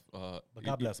tough. But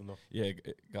God bless him though. Yeah,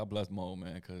 God bless Mo,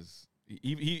 man, because.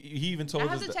 He even told us.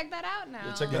 I have to check that out now.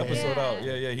 Yeah, check the episode out.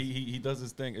 Yeah. He does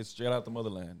his thing. It's straight out the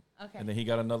motherland. Okay. And then he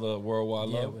got another Worldwide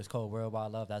Love. Yeah, it's called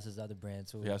Worldwide Love. That's his other brand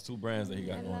too. He has 2 brands that he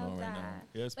got going on right now.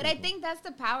 Yeah, but I think that's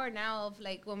the power now of,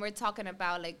 like, when we're talking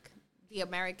about, like, the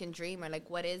American dream or, like,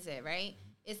 what is it, right?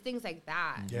 It's things like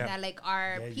that. Yeah. That, like,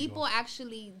 are people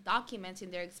actually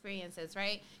documenting their experiences,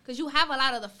 right? Because you have a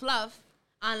lot of the fluff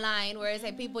online where it's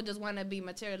like people just want to be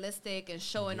materialistic and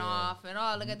showing off and,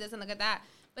 oh, look at this and look at that.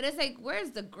 But it's like, where's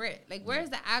the grit? Like, where's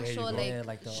the actual,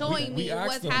 showing me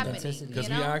what's happening? Because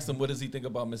we asked him, what does he think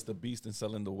about Mr. Beast and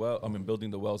selling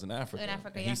building the wells in Africa?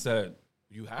 And he said,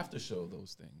 you have to show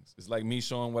those things. It's like me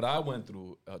showing what I went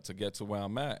through to get to where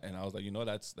I'm at. And I was like, you know,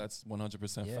 that's 100%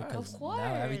 fact. Of course.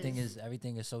 Now everything is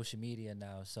social media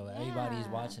now. So everybody's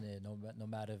watching it, no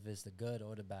matter if it's the good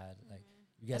or the bad. Like,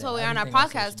 that's why we're on our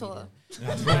podcast tour.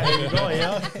 That's right.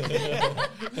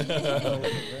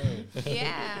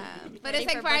 Yeah. But it's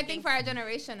like, I think for our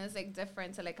generation, it's like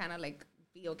different to, like, kind of like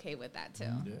be be okay with that too.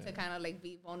 To kind of like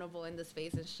be vulnerable in the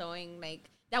space and showing like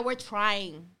that we're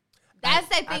trying. That's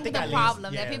I think the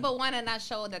problem that people want to not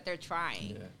show that they're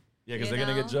trying. Yeah, because they're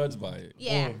gonna get judged by it.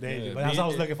 Yeah, but that's what I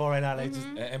was looking for right now. Like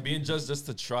and being judged just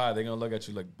to try, they're gonna look at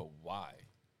you like, but why?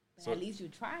 So at least you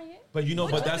try it. But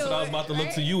but that's what I was about to look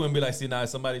to you and be like, see, now if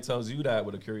somebody tells you that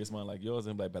with a curious mind like yours,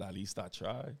 and be like, but at least I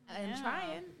tried. I'm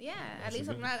trying, at least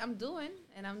I'm doing,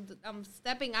 and I'm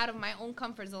stepping out of my own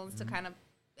comfort zones to kind of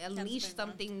unleash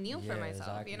something new for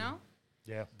myself, you know.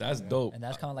 Yeah, that's dope. And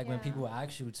that's kind of like when people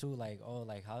ask you too, like, oh,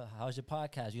 like how's your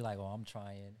podcast? You like, oh, I'm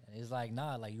trying. And it's like,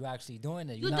 nah, like you actually doing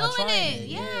it. You're not doing trying it.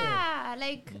 Yeah,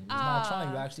 like you're not trying.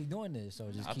 You're actually doing this.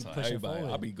 So just keep pushing forward.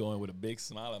 I'll be going with a big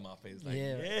smile on my face, like,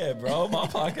 yeah, bro, my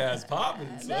podcast popping.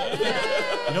 So.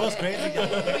 You know what's crazy?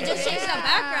 We just changed the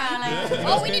background. Like,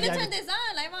 oh, we need to turn this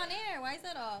on. Live on air. Why is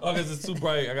that off? Oh, because it's too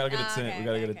bright. I gotta get a tent. We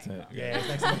gotta get a tent. Yeah, it's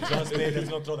like some adjustment. It's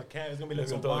gonna throw the camera. It's gonna be like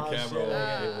some wild shit.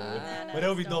 But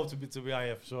it'll be dope to be out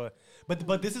here for sure.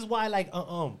 But this is why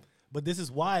but this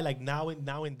is why like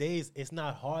nowadays it's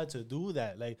not hard to do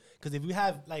that, like, because if you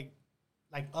have like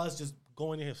us just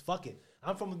going in here, fuck it,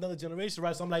 I'm from another generation,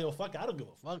 right? So I'm like, yo, fuck it, I don't give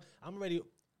a fuck, I'm ready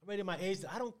at my age,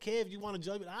 I don't care if you want to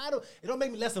judge me, it don't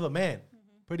make me less of a man,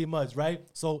 pretty much, right?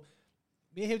 So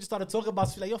me and him just started talking about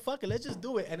shit, like, yo, fuck it, let's just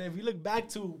do it. And if you look back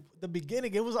to the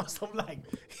beginning, it was on some like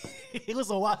it was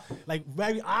a lot like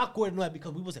very awkward, like,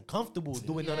 because we wasn't comfortable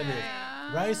doing none of this,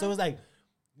 right? So it was like,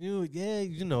 so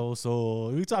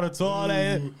we try to talk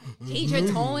like change your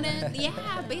tone and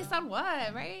based on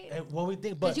what, right? And what we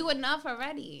think, but you enough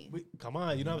already. Come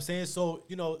on, you know what I'm saying? So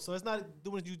so it's not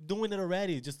doing it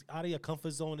already. Just out of your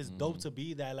comfort zone. It's dope to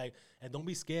be that, like, and don't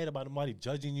be scared about nobody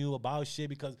judging you about shit,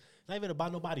 because it's not even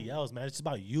about nobody else, man. It's just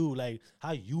about you, like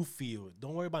how you feel.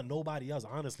 Don't worry about nobody else,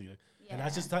 honestly. And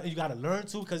that's just something you gotta learn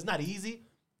to, because it's not easy.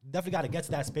 You definitely gotta get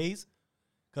to that space,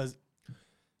 because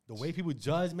the way people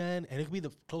judge, man, and it could be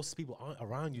the closest people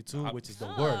around you too, which is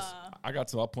the worst. I got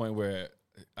to a point where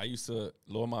I used to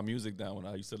lower my music down when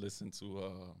I used to listen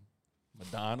to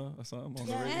Madonna or something on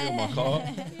the radio in my car.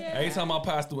 Every time I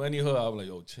pass through any hood, I'm like,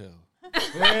 yo, chill.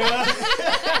 You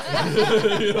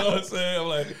know what I'm saying? I'm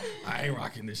like, I ain't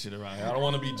rocking this shit around here. I don't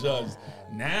want to be judged.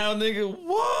 Now, nigga,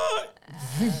 what?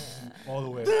 All the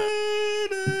way.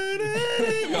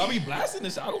 I'll be blasting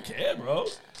this shit. I don't care, bro.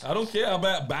 I don't care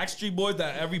about Backstreet Boys,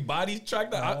 that everybody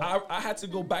track that. I had to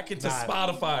go back into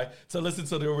Spotify to listen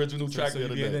to the original track the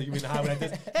other day. You mean how like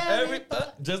this?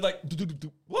 Just like,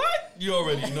 what? You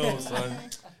already know, son.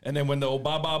 And then when the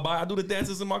bye, I do the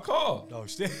dances in my car. Oh,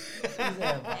 shit.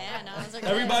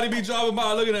 Everybody be driving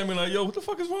by looking at me like, yo, what the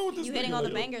fuck is wrong with this? You hitting all the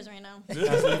bangers right now.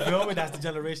 That's what we feel with. That's the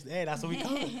generation. Hey, that's what we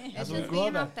call it. That's what we grow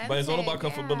up at. But it's all about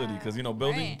comfortability, because,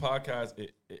 building podcasts,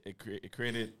 it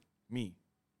created me.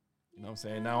 You know what I'm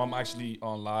saying? Now I'm actually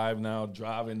on live now,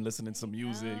 driving, listening to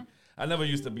music. I never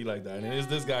used to be like that. And there's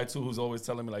this guy, too, who's always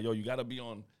telling me, like, yo, you got to be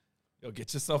on,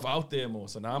 get yourself out there more.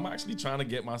 So now I'm actually trying to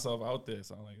get myself out there.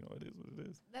 So I'm like, it is what it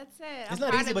is. That's it. It's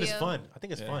not easy, but it's fun. I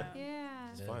think it's fun. Yeah.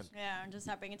 It's fun. Yeah, I'm just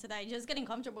tapping into that. Just getting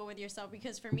comfortable with yourself,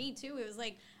 because for me, too, it was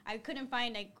like I couldn't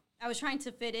find, like, I was trying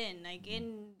to fit in, like,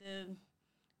 in the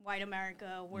white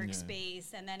America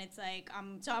workspace. And then it's like,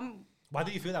 Why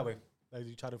do you feel that way? Like,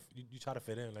 you try to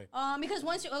fit in, like. Because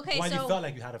once you Why you felt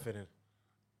like you had to fit in?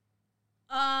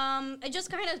 I just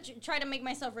kind of try to make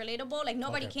myself relatable. Like,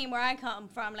 nobody came where I come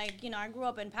from. Like, I grew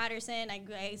up in Patterson.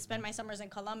 I spent my summers in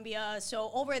Colombia.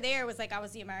 So over there, it was like I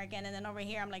was the American. And then over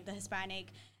here, I'm like the Hispanic.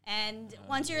 And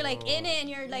once you're like in it and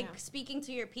you're like speaking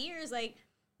to your peers, like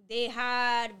they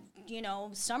had,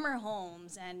 summer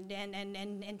homes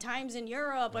and times in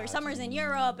Europe or summers in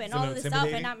Europe and all of this stuff.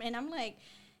 And I'm like,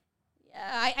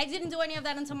 I didn't do any of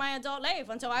that until my adult life,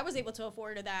 until I was able to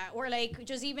afford that. Or like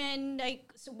just even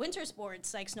like winter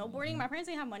sports, like snowboarding. My parents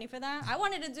didn't have money for that. I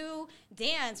wanted to do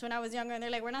dance when I was younger, and they're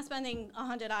like, we're not spending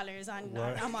 $100 on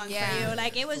a month for you.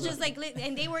 Like, it was just like,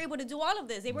 and they were able to do all of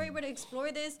this. They were able to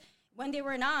explore this when they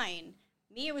were 9.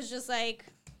 Me, it was just like,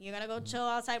 you're gonna go chill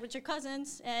outside with your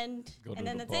cousins, and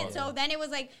then that's it. So then it was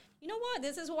like, you know what?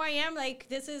 This is who I am. Like,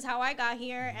 this is how I got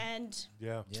here, and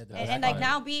like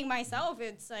now being myself,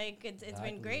 it's like it's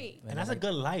been great. And that's a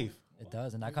good life. It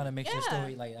does, and that kind of makes your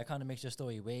story makes your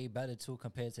story way better too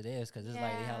compared to theirs, because it's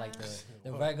like they have like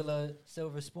the regular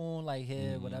silver spoon, like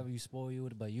here, whatever you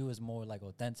spoiled, but you is more like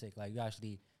authentic. Like, you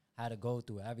actually had to go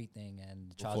through everything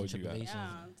and trials and tribulations.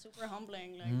 Yeah, super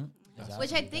humbling. Like, exactly.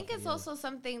 Which I think is also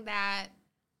something that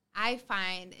I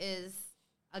find is,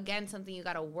 again, something you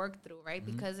got to work through, right?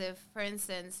 Because if, for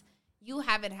instance, you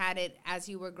haven't had it as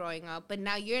you were growing up, but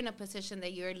now you're in a position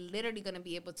that you're literally going to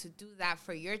be able to do that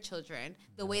for your children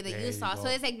the way that you saw. So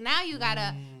it's like now you got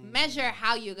to measure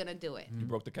how you're going to do it. You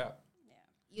broke the cap.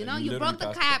 You know, you broke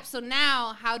the cap. So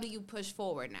now how do you push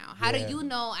forward now? How do you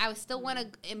know I still want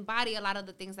to embody a lot of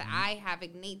the things that I have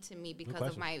innate to me because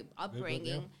of my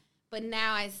upbringing, but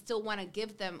now I still want to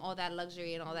give them all that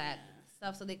luxury and all that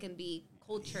stuff so they can be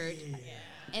cultured.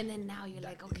 And then now you're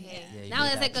like, okay. Now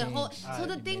it's like a whole. So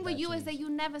the thing with you is that you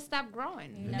never stop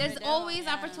growing. There's always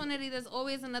opportunity. There's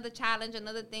always another challenge,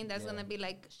 another thing that's going to be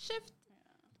like, shift.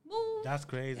 Move. That's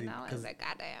crazy. You know, it's like,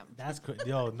 goddamn. That's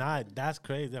that's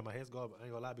crazy. My hands go up. I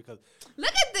ain't gonna lie because. Look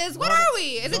at this. What are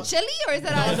we? Is it chilly or is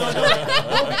it?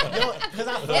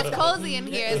 It's cozy in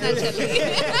here. It's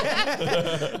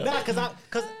not chilly.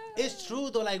 Because it's true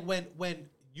though. Like when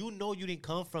you know you didn't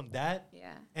come from that,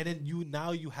 and then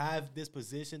you have this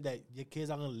position that your kids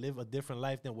are gonna live a different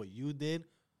life than what you did.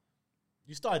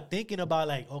 You start thinking about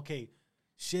like, okay,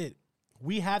 shit,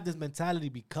 we have this mentality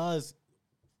because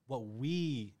what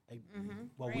we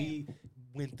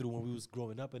went through when we was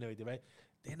growing up and everything, right?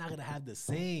 They're not gonna have the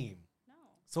same. No.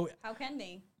 So how can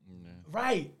they?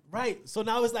 Right. So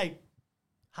now it's like,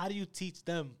 how do you teach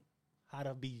them how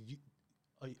to be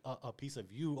a piece of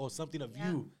you or something of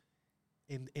you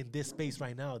in this space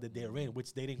right now that they're in,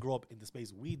 which they didn't grow up in the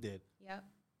space we did. Yep.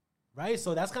 Right.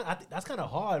 So that's kind of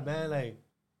hard, man. Like,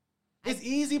 it's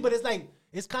easy, but it's like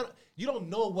it's kind of you don't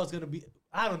know what's gonna be.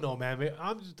 I don't know, man.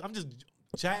 I'm just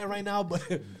chatting right now, but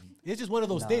it's just one of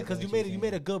those things because you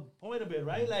made a good point of it,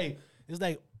 right? Like it's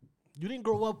like you didn't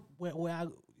grow up where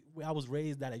I was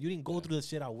raised at. Like, you didn't go through the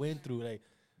shit I went through. Like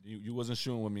you wasn't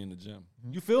shooting with me in the gym.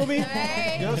 You feel me? You know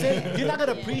what I'm saying? You're not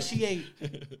gonna appreciate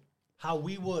how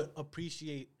we would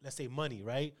appreciate, let's say, money,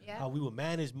 right? Yeah. How we would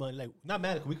manage money, like not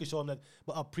manage, we could show them that,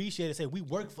 but appreciate it. Say we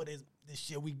work for this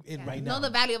shit we in right now. Know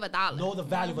the value of a dollar. Know the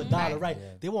value of a dollar, right? Yeah.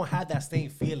 They won't have that same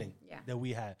feeling that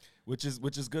we had. Which is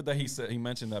good that he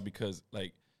mentioned that because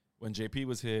like when JP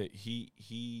was here,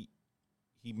 he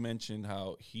mentioned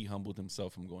how he humbled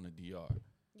himself from going to DR.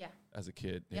 Yeah. As a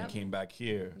kid, and he came back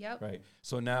here. Yep. Right.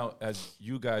 So now, as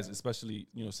you guys, especially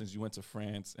since you went to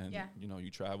France and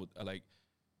you traveled, like.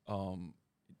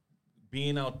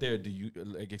 Being out there, do you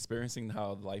like experiencing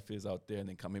how life is out there and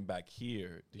then coming back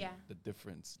here? The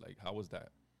difference, like how was that?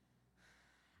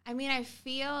 I mean, I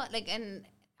feel like, and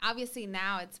obviously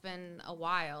now it's been a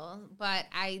while, but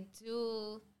I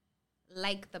do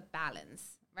like the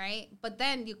balance, right? But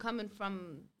then you coming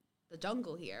from the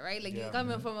jungle here, right? Like you're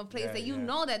coming from a place that you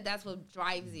know that's what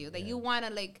drives you, that you want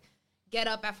to like get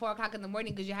up at 4 o'clock in the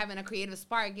morning because you're having a creative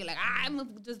spark. You're like, I'm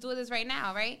going to just do this right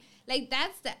now, right? Like,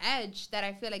 that's the edge that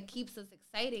I feel like keeps us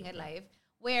exciting in life,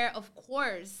 where, of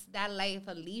course, that life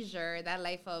of leisure, that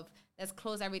life of let's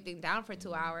close everything down for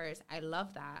 2 hours, I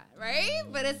love that, right?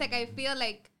 But it's like I feel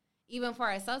like even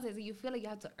for ourselves, it's like you feel like you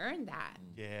have to earn that.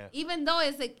 Yeah. Even though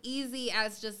it's like easy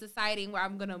as just deciding where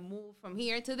I'm going to move from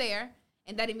here to there,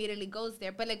 and that immediately goes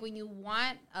there. But, like, when you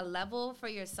want a level for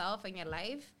yourself in your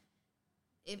life,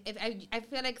 I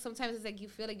feel like sometimes it's like you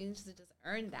feel like you need to just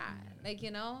earn that, like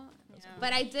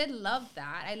But I did love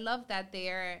that. I love that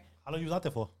they're. How long you was out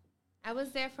there for? I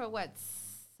was there for what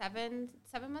 7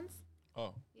 months.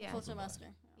 Oh, yeah, full semester.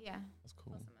 Yeah, that's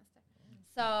cool. Full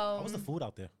semester. So how was the food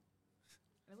out there?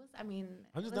 It was. I mean,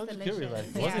 I'm just curious.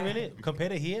 Like, was it really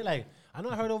compared to here? Like, I know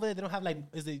I heard over there they don't have like.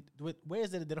 Where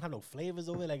is it? They don't have no flavors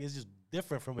over there. Like, it's just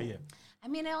different from here. I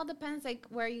mean, it all depends like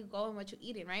where you go and what you're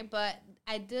eating, right? But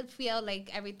I did feel like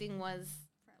everything was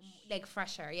like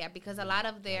fresher, because a lot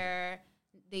of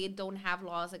they don't have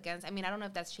laws against. I mean, I don't know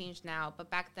if that's changed now, but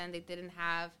back then they didn't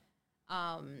have.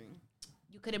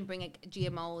 You couldn't bring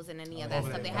GMOs and any of that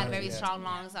stuff. They had very strong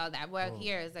laws out there. Where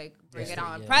here is like, bring it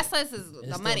on. Pressless is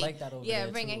the money. Like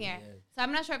bring it here. Yeah. So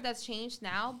I'm not sure if that's changed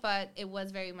now, but it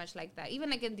was very much like that. Even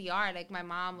like in DR, like my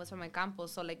mom was from El Campo,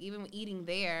 so like even eating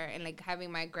there and like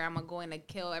having my grandma go and like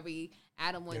kill every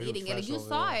animal and eating it, like you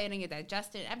saw it and you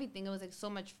digested everything. It was like so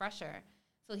much fresher.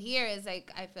 So here is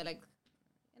like I feel like.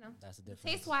 That's a difference.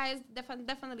 Taste-wise,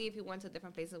 definitely if you went to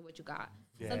different places, what you got.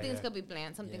 Some things could be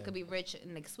bland. Something could be rich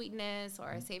in like sweetness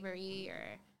or savory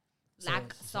or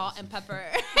lack salt and pepper.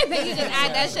 And then you just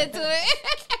add that shit to it.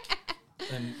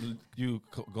 And you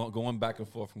going back and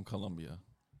forth from Colombia.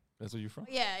 That's where you're from?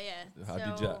 Yeah.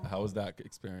 How was that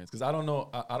experience? Because I don't know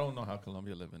how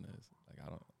Colombia living is. Like I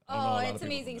don't Oh, it's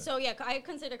amazing. So I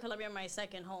consider Colombia my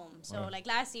second home. So like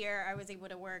last year, I was able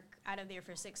to work out of there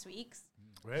for 6 weeks.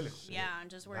 Really? Yeah, and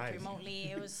just work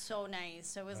remotely. It was so nice.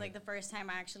 So it was like the first time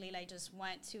I actually like just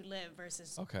went to live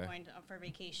versus going for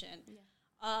vacation.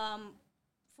 Yeah.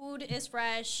 Food is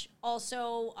fresh.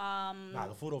 Also,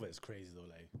 the food over is crazy though.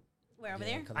 Like Where, over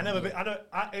there? I never been.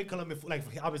 I ate Colombian food. Like,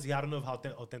 obviously, I don't know how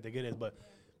authentic it is, but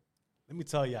let me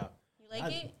tell y'all. You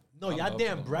like it? No, y'all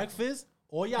damn breakfast.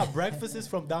 All y'all breakfast is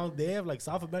from down there, like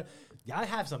South America. Y'all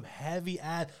have some heavy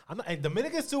ass. I'm not, and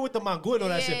Dominicans too with the mango and all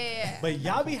that shit. But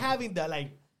y'all be having the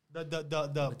like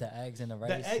the with the eggs and the rice.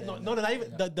 The egg, no, not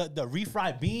even the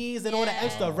refried beans and all the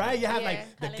extra, right? You have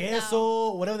like the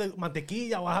queso, whatever the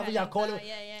mantequilla, whatever y'all call it.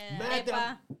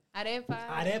 Yeah.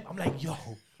 Arepa. I'm like, yo,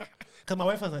 because my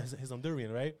wife is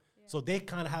Honduran, right? So they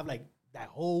kind of have like that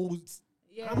whole.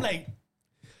 I'm like,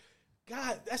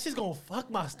 God, that shit's gonna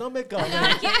fuck my stomach up.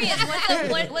 I'm curious.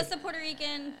 What's the Puerto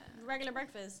Rican regular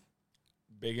breakfast?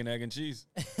 Bacon, egg, and cheese.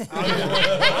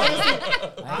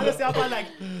 Honestly, I'm like,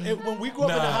 when we grew up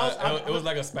in the house, it was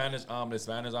like a Spanish omelet.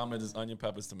 Spanish omelet is onion,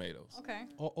 peppers, tomatoes. Okay.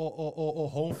 Or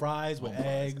home fries with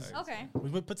eggs. Okay.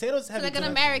 With potatoes, So like an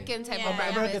American type of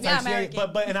breakfast. American.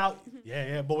 But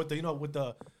with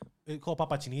the it's called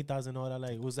papachinitas and all that.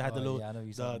 Like, it had the little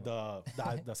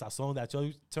the sazon that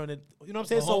you turn it. You know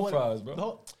what I'm saying? Home fries,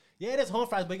 bro. Yeah, it is home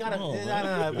fries, but you gotta home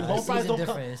fries don't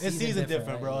come. It's seasoned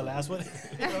different, bro. Like, that's what.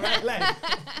 Right? Like,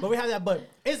 but we have that. But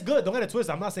it's good. Don't get it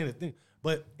twisted. I'm not saying the thing,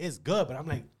 but it's good. But I'm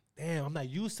like, damn, I'm not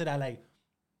used to that. Like,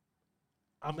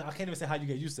 I can't even say how you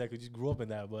get used to that because you grew up in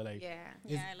that. But like, I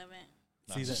love it.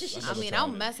 I mean, I'll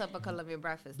mess up a Colombian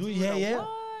breakfast. Do you? Yeah.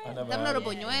 Them little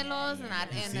buñuelos and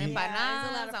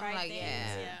empanadas. I'm like,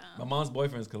 My mom's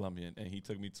boyfriend is Colombian, and he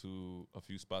took me to a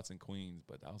few spots in Queens,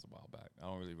 but that was a while back. I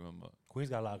don't really remember. Queens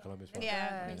got a lot of Colombian spots.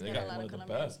 Yeah, they got one of the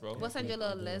best, bro. We'll send you a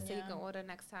little list so you can order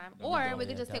next time. Or we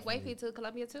could just take wifey to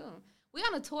Colombia too. We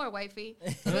on a tour, wifey.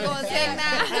 So we're going to take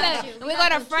now. We're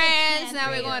going to France. Now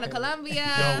we're going to Colombia.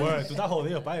 Yo, word. Tú estás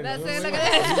jodido, padre. That's it. Look at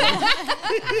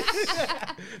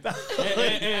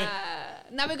this.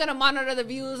 Now we're going to monitor the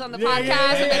views on the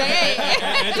podcast. And be like,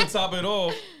 hey. And to top it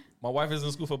off, my wife is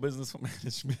in school for business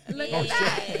management. Look at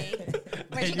that.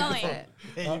 Where's she going?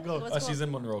 There you go. She's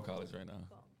in Monroe College right now.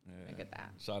 Look at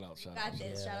that. Shout out. Got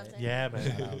this. Shout out to yeah,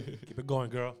 man. Keep it going,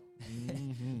 girl.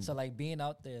 So like being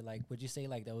out there, like would you say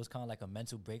like that was kind of like a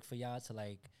mental break for y'all to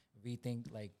like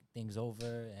rethink like things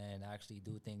over and actually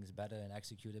do things better and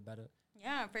execute it better?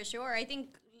 Yeah, for sure. I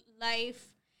think I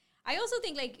also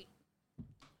think like,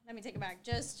 let me take it back.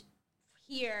 Just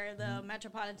here, the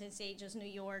metropolitan state, just New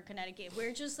York, Connecticut,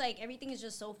 we're just like, everything is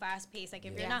just so fast paced. Like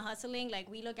if you're not hustling, like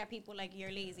we look at people like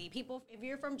you're lazy. People, if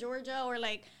you're from Georgia or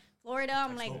like Florida,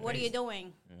 I'm like, what are you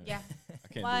doing? Yeah.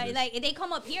 Why? Like they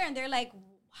come up here and they're like,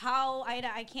 how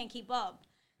I can't keep up.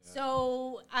 Yeah.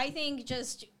 So I think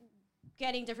just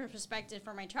getting different perspective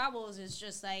from my travels is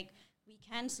just like, we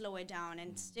can slow it down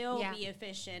and still be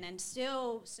efficient and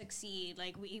still succeed.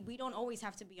 Like we don't always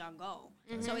have to be on go.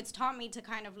 Mm-hmm. So it's taught me to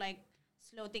kind of like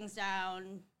slow things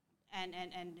down and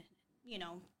you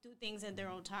know, do things in their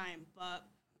own time. But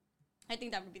I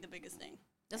think that would be the biggest thing.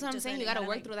 That's what I'm saying. You got to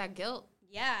work through that guilt.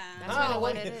 Yeah. That's really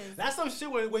what it is. That's some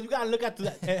shit when you got to look at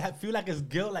that and feel like it's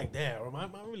guilt. Like, damn, am I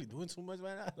really doing too much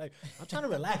right now? Like, I'm trying to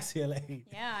relax here. Like,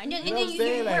 yeah. And then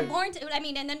we're born to, I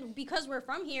mean, and then because we're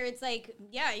from here, it's like,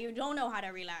 yeah, you don't know how to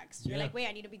relax. You're like, wait,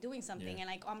 I need to be doing something. And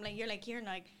like, I'm like, you're like here and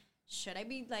like, should I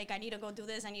be like, I need to go do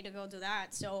this. I need to go do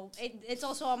that. So it's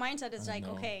also a mindset. It's like,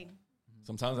 okay.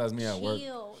 Sometimes that's me at work.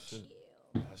 Chill.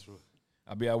 That's true.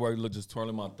 I be at work, just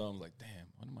twirling my thumbs like, damn,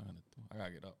 what am I going to do? I got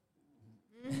to get up.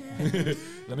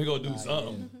 Let me go do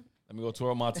something. Let me go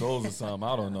twirl my toes or something.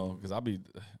 I don't know, because I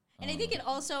think it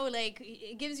also like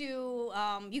it gives you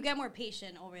you get more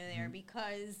patient over there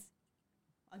because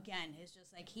again it's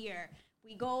just like here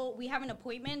we have an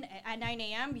appointment at 9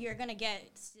 a.m. You're gonna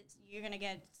get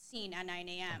seen at 9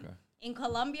 a.m. Okay. In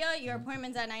Colombia, your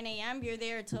appointment's at 9 a.m. You're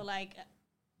there till like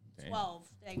 12.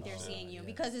 Like they're seeing you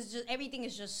because it's just everything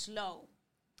is just slow.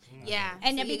 Yeah,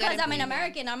 and so because I'm an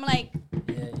American, I'm like,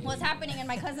 what's happening? And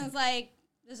my cousin's like,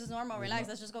 this is normal, relax,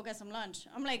 let's just go get some lunch.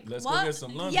 I'm like, let's what? go get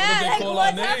some lunch. Yeah, like,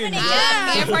 what's happening?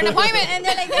 Yeah, here for an appointment. And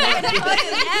they're like, they're gonna call you.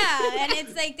 Yeah, and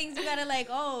it's like things you gotta like,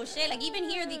 oh shit. Like even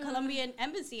here, the Colombian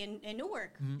embassy in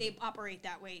Newark, they operate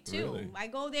that way too. Really? I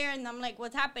go there and I'm like,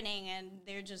 what's happening? And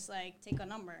they're just like, take a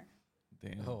number.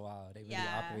 Damn. Oh wow, they really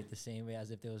operate the same way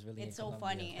as if there was really. It's so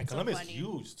funny. And Colombia's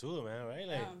huge too, man. Right?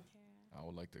 Like, I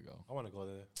would like to go. I want to go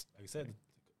there. Like I said.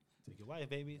 Take your wife,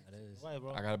 baby. That is. Wife,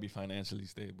 bro. I gotta be financially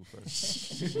stable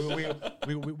first. we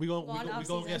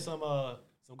gonna get some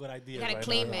good ideas. You gotta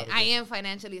claim it. I am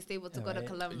financially stable to go to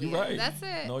Colombia. You right. That's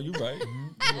it. No, you right.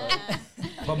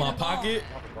 But my pocket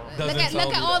doesn't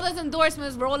look at all those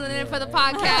endorsements rolling in for the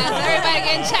podcast. Everybody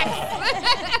getting checks.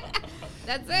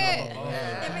 That's it.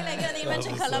 They'd be like, they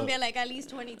mentioned Colombia like at least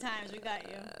 20 times. We got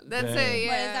you. That's it. Yeah.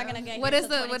 But it's not gonna get what here is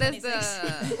till the what is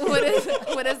 2026.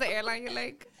 the what is the airline you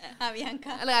like?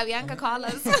 Avianca. Avianca, call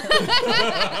us.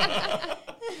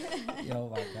 Yo,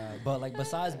 my God. But like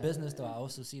besides business though, I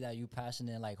also see that you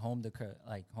passionate in like home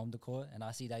decor, and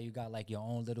I see that you got like your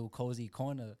own little cozy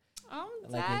corner. I'm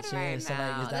like dead right so,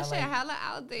 now. like, That shit like hella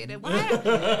outdated. Why?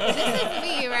 This is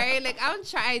me, right? Like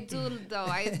I do though.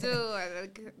 I do.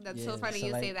 That's so funny so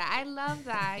you like, say that. I love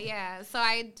that. Yeah. So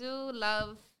I do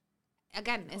love.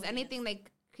 Again, is anything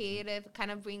like creative,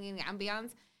 kind of bringing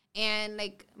ambiance, and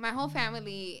like my whole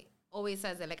family always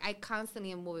says it. Like I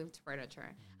constantly am moving to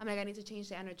furniture. I'm like I need to change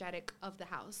the energetic of the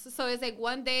house. So it's like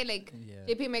one day like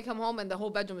JP may come home and the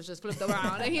whole bedroom is just flipped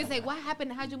around, and he's like, "What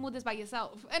happened? How'd you move this by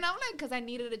yourself?" And I'm like, "Cause I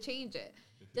needed to change it."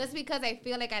 Just because I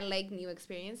feel like I like new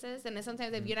experiences, and then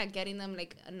sometimes if you're not getting them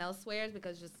like elsewhere, it's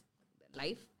because just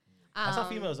life. That's how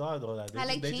females are though. Like, I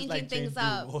like changing change things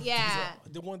up. Yeah.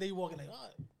 The one day you walking like,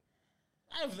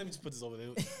 let me just put this over there.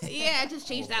 Yeah, I just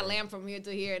changed that lamp from here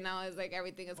to here. Now it's like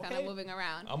everything is kind of moving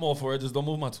around. I'm all for it. Just don't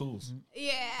move my tools.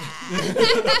 Yeah.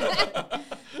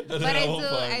 But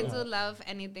I do love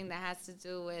anything that has to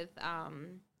do with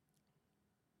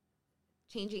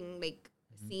changing, like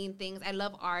seeing things. I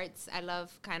love arts. I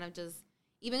love kind of just,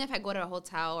 even if I go to a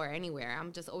hotel or anywhere,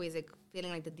 I'm just always like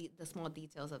feeling like the small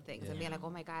details of things and being like, oh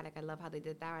my God, like I love how they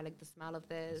did that. I like the smell of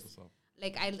this.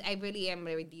 Like I really am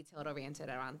very detailed oriented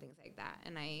around things like that,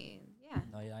 and No,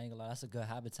 I ain't gonna lie. That's a good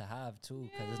habit to have too,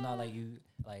 because it's not like you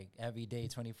like every day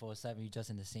 24/7. You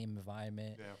just in the same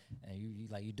environment, and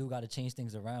you do got to change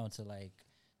things around to like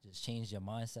just change your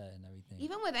mindset and everything.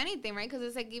 Even with anything, right? Because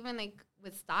it's like even like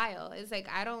with style, it's like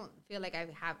I don't feel like I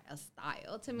have a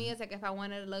style. To me, it's like if I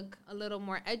want to look a little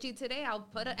more edgy today, I'll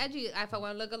put an edgy. If I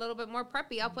want to look a little bit more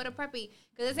preppy, I'll put a preppy.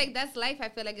 Because it's like that's life. I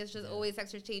feel like it's just always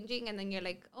extra changing, and then you're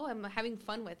like, oh, I'm having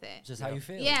fun with it. Just how you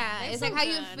feel. Yeah, it's like how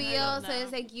you feel. So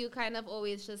it's like you kind of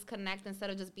always just connect instead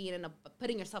of just being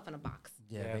putting yourself in a box.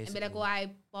 Yeah, and be like, oh,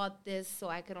 I bought this so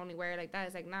I could only wear it like that.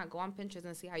 It's like, nah, go on Pinterest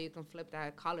and see how you can flip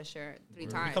that collar shirt 3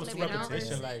 times. It comes to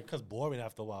repetition, like, because boring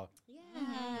after a while.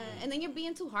 Yeah, and then you're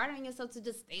being too hard on yourself to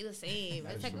just stay the same.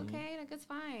 It's like, okay, like it's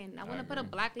fine. I want to put a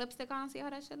black lipstick on, see how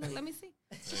that shit look. Let me see.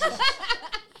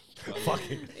 Fuck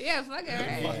it. Yeah, fuck it,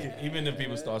 right? Fuck it. Even if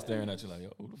people start staring at you like,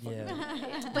 yo, who the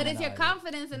fuck? But it's your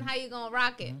confidence in how you gonna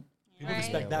rock it. People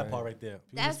respect that part right there.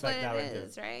 That's what it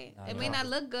is, right? It may not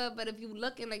look good, but if you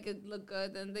looking like it look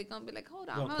good, then they're gonna be like, hold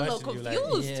on, I'm a little confused.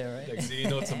 Like, see,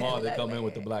 tomorrow they come in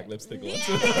with the black lipstick on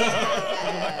too.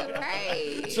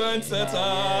 Right.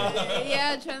 Trendsetter.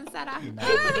 Yeah, trendsetter.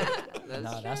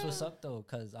 That's what's up though,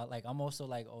 cause I'm also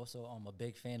a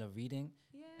big fan of reading.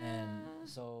 And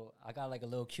so I got like a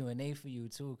little Q&A for you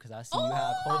too, because I see you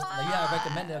have posted, like you have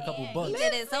recommended a couple books. He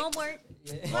did his homework.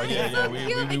 Oh yeah. We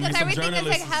because some everything is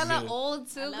like journalists. hella old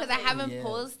too, because I haven't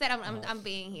posted. I'm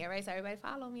being here, right? So everybody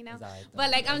follow me now. But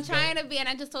like I'm trying to be, and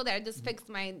I just told her I just fixed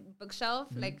my bookshelf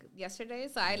like yesterday,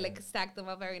 so I like stacked them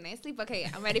up very nicely. But okay,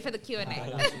 I'm ready for the Q&A.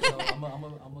 So I'm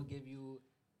gonna give you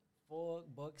 4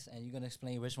 books, and you're gonna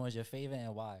explain which one's your favorite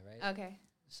and why, right? Okay.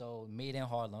 So Made in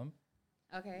Harlem.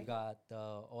 Okay. You got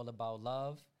All About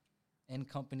Love, In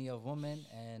Company of Women,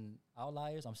 and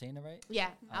Outliers. I'm saying it right? Yeah,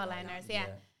 Outliners. Yeah.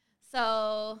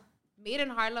 So Made in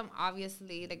Harlem,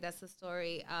 obviously, like that's the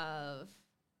story of.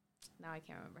 Now I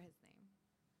can't remember his name.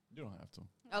 You don't have to.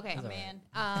 Okay, man.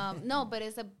 No, but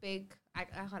it's a big.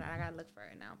 Hold on, I gotta look for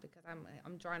it now because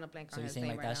I'm drawing a blank on his name. So you're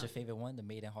saying like that's now. your favorite one, the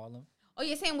Made in Harlem? Oh,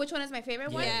 you're saying which one is my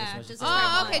favorite one? Yeah.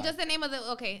 Okay, just the name of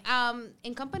the. Okay.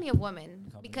 In Company of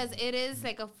Women, because it is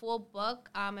like a full book.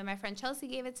 And my friend Chelsea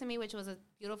gave it to me, which was a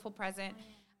beautiful present.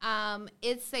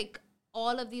 It's like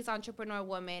all of these entrepreneur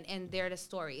women and they're the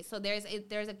stories. So there's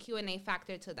a Q&A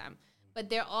factor to them, but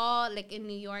they're all like in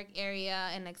New York area,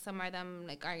 and like some of them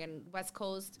like are in West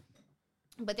Coast.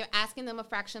 But they're asking them a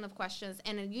fraction of questions,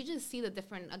 and then you just see the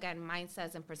different, again,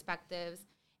 mindsets and perspectives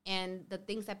and the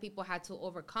things that people had to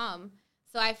overcome.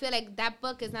 So I feel like that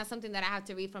book is not something that I have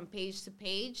to read from page to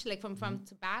page, like from front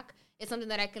to back. It's something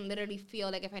that I can literally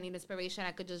feel like if I need inspiration,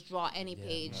 I could just draw any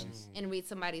page and read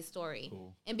somebody's story.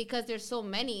 Cool. And because there's so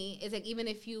many, it's like even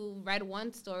if you read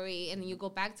one story and then you go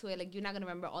back to it, like you're not going to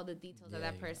remember all the details of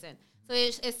that person. So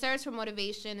it serves for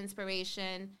motivation,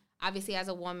 inspiration. Obviously, as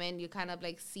a woman, you kind of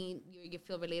like you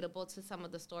feel relatable to some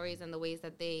of the stories and the ways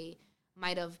that they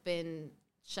might have been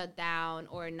shut down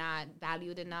or not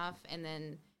valued enough. And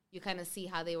then you kind of see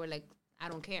how they were like, I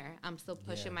don't care. I'm still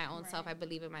pushing my own self. I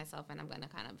believe in myself, and I'm going to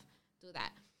kind of do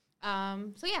that.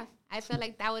 So, I feel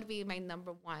like that would be my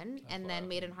number 1. And then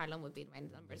Made in Harlem would be my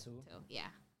number 2. Yeah.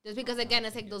 Just because, again,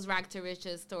 it's like those rag to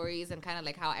riches stories and kind of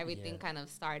like how everything kind of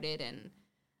started. And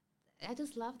I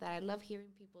just love that. I love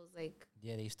hearing people's like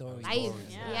they stories. life.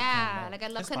 Yeah. Like I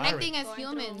love connecting as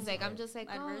humans. Like I'm just like,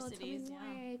 tell me more questions,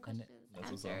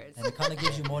 answers. And it kind of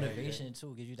gives you motivation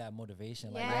too. Gives you that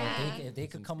motivation. Like if they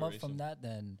could come up from that,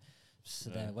 then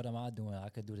what am I doing? I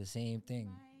could do the same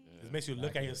thing. Right. It makes you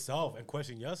look at yourself and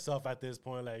question yourself at this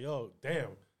point. Like, yo, damn.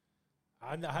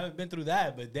 I haven't been through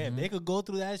that, but damn, they could go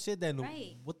through that shit. Then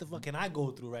what the fuck can I go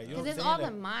through, right? Because it's all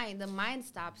the mind. The mind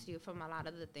stops you from a lot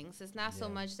of the things. It's not so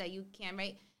much that you can't,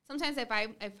 right? Sometimes if I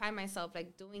find myself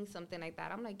like doing something like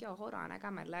that, I'm like, yo, hold on. I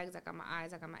got my legs, I got my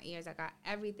eyes, I got my ears, I got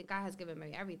everything. God has given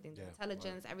me everything, the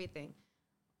intelligence, everything.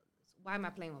 Why am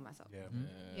I playing with myself?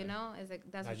 You know, it's like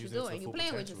that's what you're doing. You're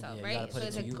playing with yourself, right? So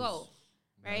it's like go,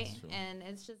 right? And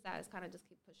it's just that it's kind of just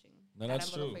keep pushing. No,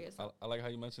 that's true. I like how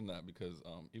you mentioned that because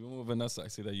even with Vanessa, I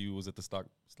see that you was at the stock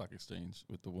exchange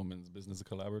with the Women's Business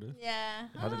Collaborative. Yeah.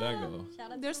 How did that go?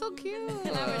 They're so cute.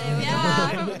 Collaborative.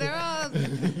 Yeah. They're all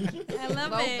I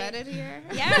love it. vetted here.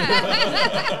 Yeah.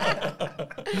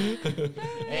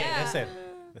 Hey, that's it.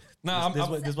 No,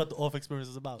 this is what the off experience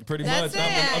is about. Pretty That's much.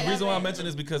 it. The reason why I mention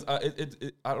is because I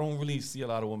don't really see a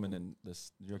lot of women in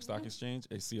this New York Stock Exchange.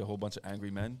 I see a whole bunch of angry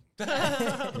men.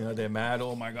 They're mad.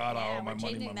 Oh my God, Yeah, my we're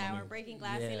money, changing my that. money. We're breaking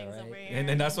glass ceilings over here.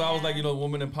 And that's why I was like,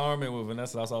 woman empowerment with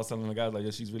Vanessa. That's why I was telling the guys like,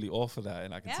 yo, she's really all for that,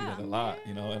 and I can see that a lot,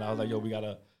 And I was like, yo, we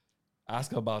gotta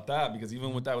ask her about that because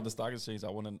even with the stock exchange, I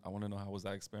want to know how was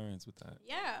that experience with that.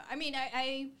 Yeah, I mean,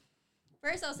 I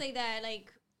first I'll say that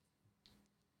like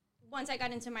once I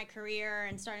got into my career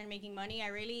and started making money, I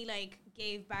really like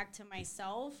gave back to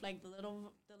myself, like the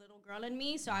little girl in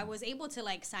me. So I was able to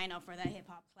like sign up for that hip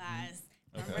hop class.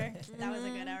 Remember? That was a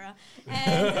good era.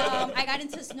 And I got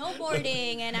into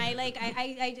snowboarding, and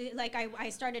I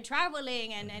started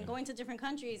traveling and going to different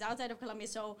countries outside of Colombia.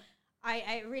 So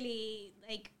I really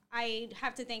like. I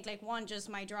have to think like one, just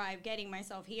my drive getting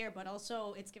myself here, but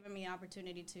also it's given me an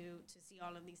opportunity to see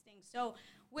all of these things. So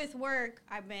with work,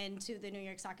 I've been to the New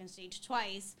York Stock Exchange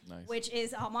twice, which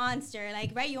is a monster.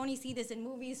 Like, right, you only see this in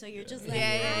movies, so you're just like,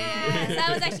 So that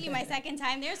was actually my second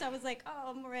time there, so I was like,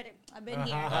 oh, I'm ready. I've been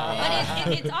here. But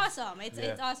it's awesome.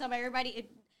 It's awesome. Everybody,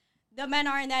 the men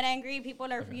aren't that angry.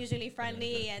 People are usually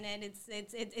friendly, and then it's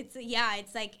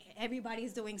like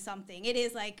everybody's doing something. It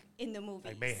is like in the movies.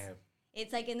 Like mayhem.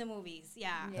 It's like in the movies,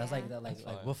 That's like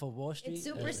Wolf of Wall Street. It's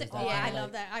super I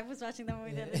love that. I was watching that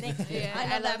movie the other day.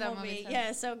 I love that movie.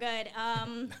 Yeah, so good.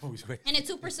 And it's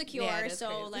super secure.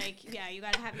 So like, you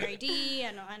gotta have your ID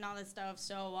and all that stuff.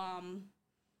 So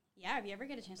if you ever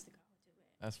get a chance to go, do it.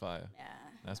 That's fire. Yeah,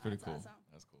 that's pretty cool. Awesome.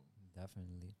 That's cool.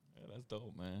 Definitely. Yeah, that's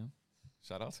dope, man.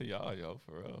 Shout out to y'all, yo,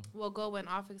 for real. We'll go when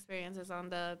off experiences on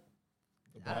the.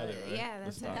 Right? Yeah,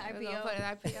 that's it.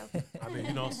 IPO. I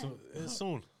mean,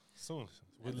 soon.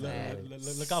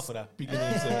 Look out for that. We're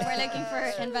looking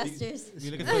for investors.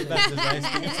 We're looking for investors,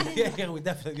 right? Yeah, we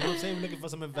definitely. You know what I'm saying? We're looking for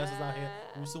some investors out here.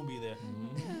 We'll soon be there.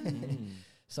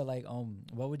 So like,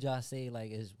 what would y'all say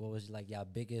what was like your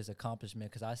biggest accomplishment?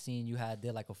 Because I seen you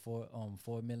did like a 4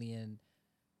 million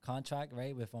contract,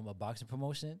 right, with a boxing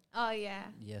promotion. Oh yeah.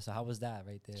 Yeah. So how was that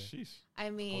right there? Sheesh. I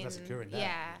mean,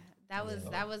 that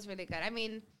was really good. I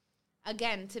mean.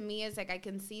 Again, to me, it's like I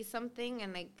can see something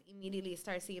and like immediately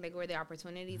start seeing like where the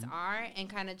opportunities are and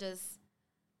kind of just,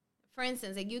 for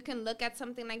instance, like you can look at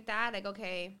something like that, like,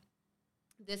 okay,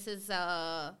 this is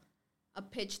a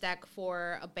pitch deck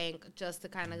for a bank just to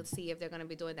kind of see if they're going to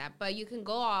be doing that. But you can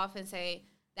go off and say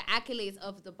the accolades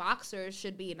of the boxers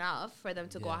should be enough for them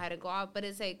to go ahead and go out. But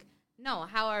it's like, no,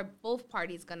 how are both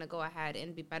parties going to go ahead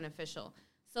and be beneficial?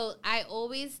 So I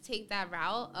always take that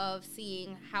route of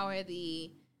seeing how are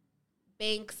the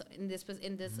banks in this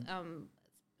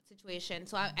situation.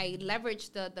 So I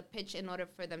leveraged the pitch in order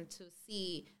for them to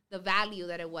see the value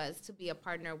that it was to be a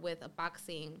partner with a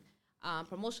boxing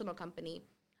promotional company,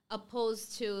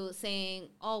 opposed to saying,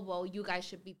 oh, well, you guys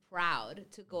should be proud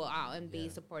to go out and be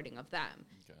supporting of them.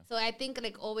 Okay. So I think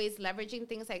like always leveraging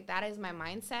things like that is my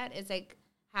mindset. It's like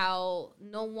how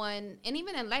no one, and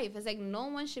even in life, it's like no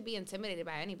one should be intimidated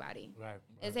by anybody. Right.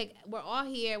 It's like we're all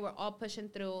here, we're all pushing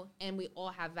through, and we all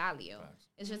have value. Facts.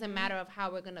 It's just a matter of how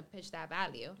we're going to pitch that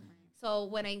value. So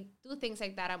when I do things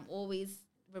like that, I'm always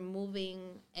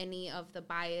removing any of the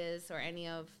bias or any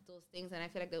of those things, and I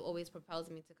feel like it always propels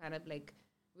me to kind of like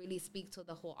really speak to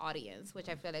the whole audience, which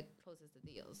I feel like closes the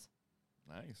deals.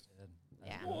 Nice.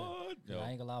 Yeah. What? I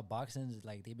ain't gonna lie, boxing,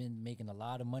 like, they've been making a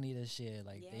lot of money this year.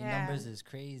 Like, their numbers is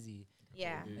crazy.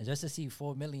 Yeah. And just to see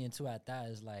 4 million too at that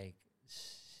is like,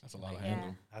 that's a lot of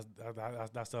handle.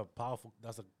 That's a powerful.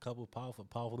 That's a couple powerful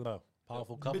couple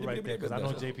right there. Because I know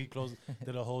JP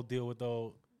did a whole deal with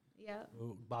Yeah.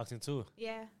 Boxing too.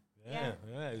 Yeah.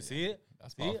 Yeah. You see it?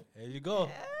 That's See it? There you go.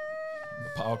 The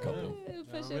power couple.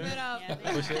 Pushing it up.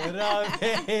 Pushing it up.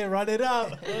 Hey, run it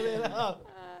up. Run it up.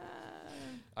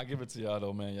 I give it to y'all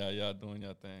though, man. Y'all doing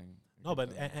your thing. No,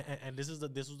 but and this was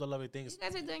the lovely thing. You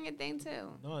guys are doing your thing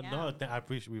too.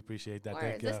 We appreciate that.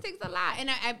 Thank this takes a lot, and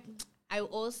I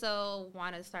also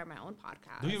want to start my own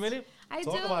podcast. Do you really? I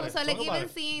do. So like even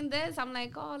seeing this, I'm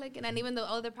like, oh, like, and even the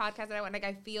other podcasts that I want, like,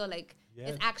 I feel like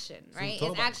it's action, right?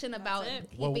 It's action about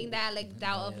keeping that like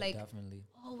doubt of like, definitely.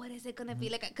 Oh, what is it gonna be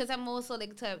like? Because I'm also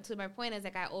like to my point is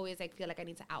like I always like feel like I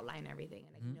need to outline everything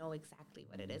and like know exactly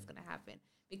what it is gonna happen.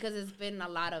 Because it's been a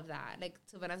lot of that. Like,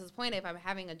 to Vanessa's point, if I'm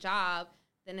having a job,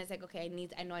 then it's like, okay,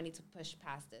 I know I need to push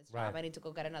past this job. I need to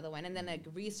go get another one. And then, like,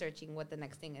 researching what the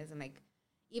next thing is. And, like,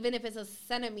 even if it's a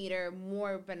centimeter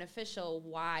more beneficial,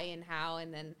 why and how.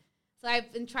 And then, so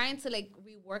I've been trying to, like,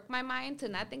 rework my mind to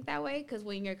not think that way. Because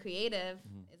when you're creative,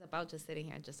 it's about just sitting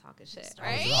here and just talking shit,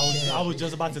 right? I was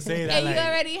just about to say that. And you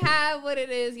already have what it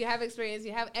is. You have experience.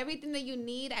 You have everything that you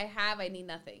need. I need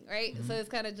nothing, right? So it's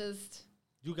kind of just...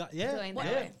 You got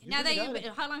Now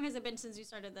that how long has it been since you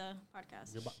started the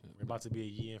podcast? We're about to be a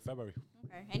year in February.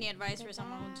 Okay. Any advice for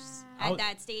someone who's at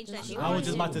that stage that you? I was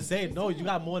just about to say, no, you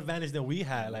got more advantage than we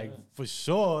had, like for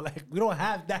sure. Like we don't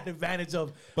have that advantage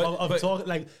of talking.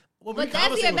 Like, but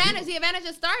that's the advantage. The advantage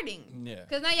is starting. Yeah.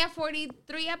 Because now you have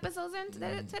 43 episodes in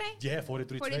today. Yeah,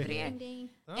 43 today.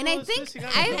 And I think,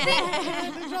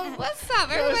 what's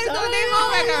up? Everybody's doing their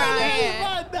homework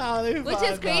around here. Which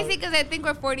is crazy because I think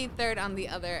we're 43rd on the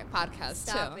other podcast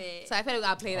Stop too. it. So I feel like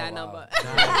I'll play that number.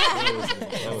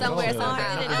 Somewhere,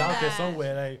 sometime. It's out there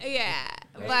somewhere. Like. Yeah.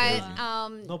 But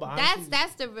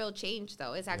that's the real change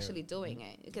though. It's actually doing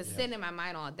it. Because sit in my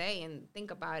mind all day and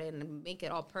think about it and make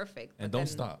it all perfect. And don't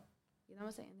stop. You know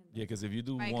what I'm saying? Yeah, because if you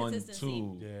do 1,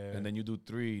 2, and then you do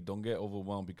 3, don't get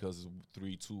overwhelmed because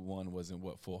 3, 2, 1 wasn't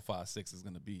what 4, 5, 6 is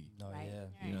gonna be. No,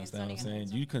 You understand what I'm saying?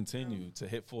 You continue to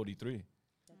hit 43.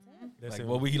 That's like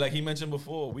what he mentioned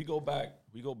before, we go back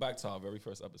to our very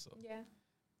first episode. Yeah.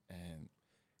 And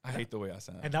I hate the way I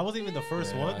sound. And that wasn't even the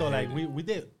first one though. Like we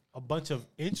did a bunch of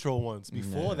intro ones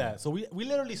before that. So we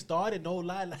literally started, no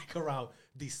lie, like around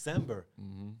December.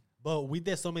 But we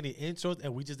did so many intros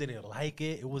and we just didn't like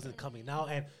it. It wasn't coming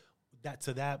out. And that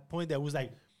to that point that was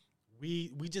like we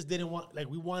just didn't want, like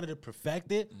we wanted to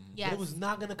perfect it. But it was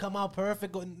not gonna come out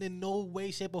perfect in no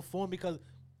way, shape, or form because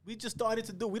we just started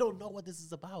to do. We don't know what this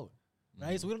is about.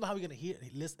 Right? So we don't know how we're gonna hear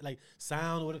listen, like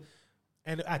sound.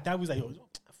 And at that we was like, yo,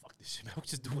 fuck this shit, man. We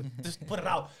just do it. Just put it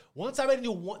out. Once I already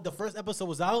knew the first episode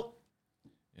was out,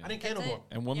 I didn't care no more.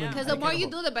 And women, because the more you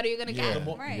do, the better you're gonna get.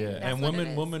 Right. Yeah, and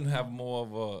women have more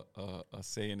of a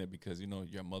say in it because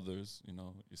your mothers,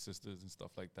 your sisters and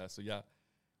stuff like that. So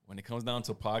when it comes down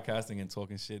to podcasting and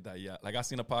talking shit, like I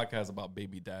seen a podcast about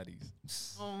baby daddies,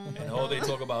 and all they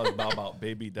talk about is about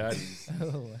baby daddies,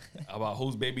 about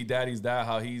whose baby daddy's that,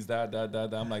 how he's that.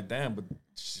 I'm like, damn, but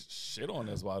shit on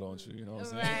us, why don't you? You know what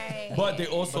I'm saying? Right. But they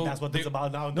also that's what it's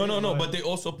about now. No. But they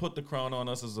also put the crown on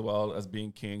us as well as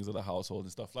being kings of the household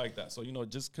and stuff like that. So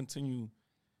just continue.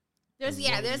 There's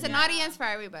an audience for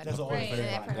everybody. There's an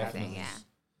audience for everything.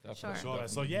 Yeah. Sure.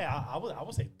 So I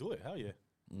would say do it. Hell yeah.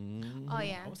 Oh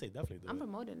yeah. I would say definitely do it. I'm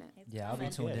promoting it. Yeah, I'll be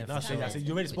tuned in. No,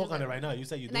 you already spoke on it right now. You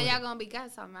said you do now it. y'all gonna be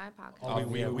guests on my podcast. Oh,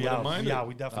 we definitely.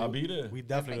 I'll be there. We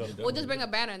definitely will. We'll just bring a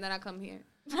banner and then I'll come here.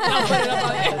 Listen,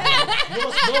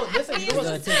 you know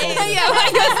what's You're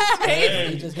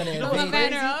just gonna Put my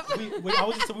banner up. we were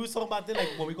talking about that, like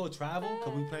when we go travel,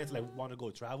 because we plan to want to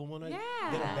go travel one night.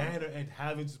 Yeah. Get a banner and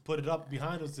have it just put it up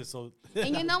behind us, just so.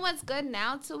 And you know what's good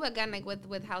now too? Again, like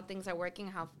with how things are working,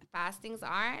 how fast things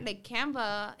are. Like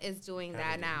Canva is doing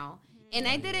that now, and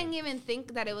I didn't even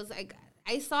think that it was like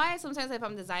I saw it. Sometimes if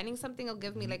I'm designing something, it'll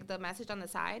give me like the message on the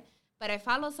side. But I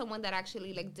follow someone that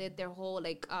actually like did their whole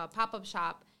like pop-up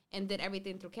shop and did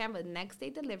everything through Canva. Next day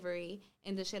delivery,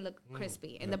 and the shit look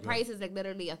crispy. And the price is like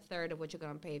literally a third of what you're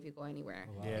gonna pay if you go anywhere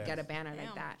to get a banner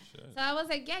like that. Shit. So I was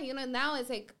like, now it's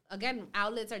like again,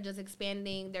 outlets are just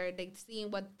expanding. They're like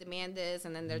seeing what demand is,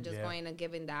 and then they're just going and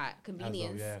giving that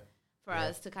convenience for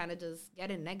us to kind of just get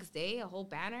it next day, a whole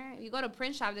banner. If you go to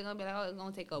print shop, they're gonna be like, oh, it's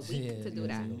gonna take a week to do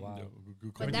that.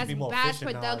 But that's bad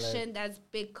production. That's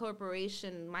big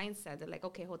corporation mindset. They're like,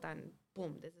 okay, hold on,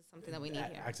 boom, this is something that we need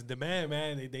here. Action demand,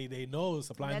 man. They know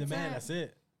supply and demand. That's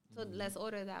it. So let's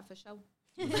order that for sure.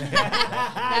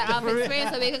 that off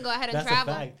experience, so we can go ahead and that's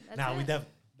travel. A fact. Now we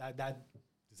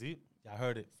see. I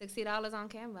heard it. $60 on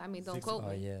Canva. I mean, don't quote me.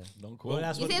 Oh yeah, don't quote.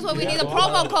 You see, it's what we need. The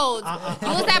promo codes.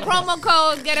 Use that promo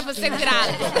code. Get it for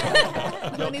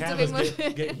 $60. Yo, Canvas,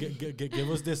 give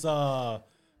us this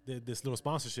this little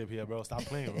sponsorship here, bro. Stop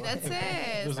playing, bro. That's it.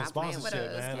 There's a Stop playing with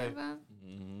sponsorship, us,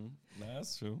 man.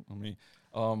 That's true. I mean,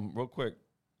 real quick,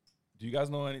 do you guys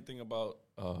know anything about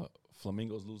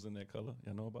flamingos losing their color?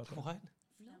 Y'all know about that? What?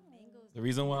 The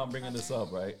reason why I'm bringing this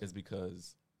up, right, is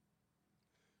because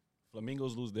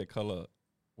flamingos lose their color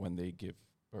when they give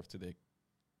birth to their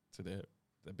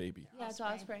baby. Yeah, it's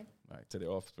offspring. Right, to their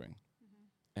offspring.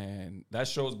 And that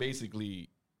shows basically,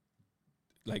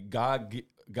 like, God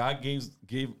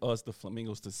gave us the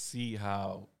flamingos to see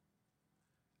how,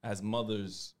 as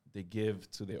mothers, they give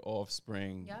to their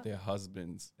offspring, their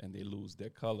husbands, and they lose their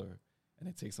color. And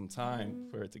it takes some time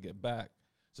for it to get back.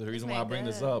 So the reason why I bring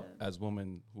this up, as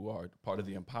women who are part of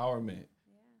the empowerment,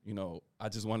 you know, I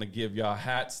just want to give y'all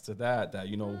hats to that,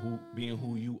 you know, being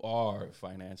who you are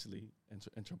financially,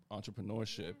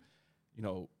 entrepreneurship, you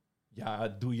know, y'all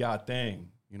do y'all thing,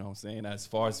 you know what I'm saying, as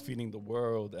far as feeding the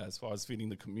world, as far as feeding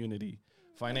the community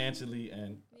financially,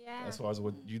 and as far as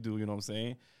what you do, you know what I'm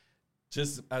saying?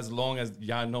 Just as long as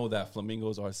y'all know that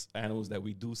flamingos are animals that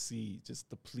we do see just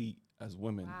deplete as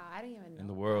women in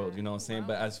the world, you know what I'm saying?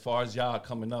 But as far as y'all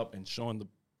coming up and showing the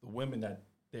women that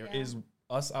there is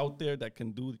us out there that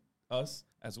can do us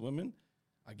as women,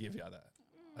 I give y'all that.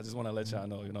 I just want to let y'all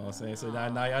know, you know what I'm saying? So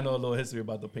now y'all know a little history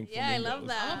about the pink flamingos. I love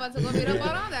that. I'm about to go read up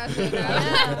on all that shit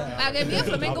now. Now give me a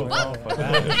flamingo book.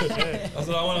 That's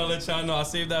what I want to let y'all know. I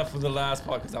saved that for the last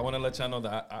part because I want to let y'all know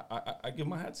that I give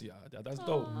my hat to y'all. That's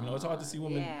dope. You know, it's hard to see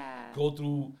women go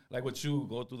through, like what you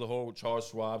go through, the whole Charles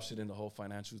Schwab shit and the whole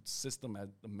financial system at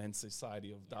the men's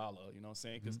society of dollar, you know what I'm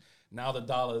saying? Because now the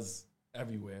dollar's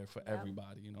everywhere for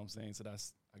everybody, you know what I'm saying? So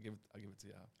that's, I give it to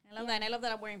y'all. I love that. And I love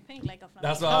that I'm wearing pink like a flamingo.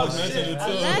 That's what I was mentioning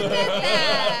too. Look at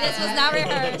that. This was not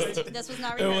rehearsed. This was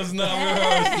not rehearsed. It was not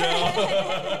rehearsed,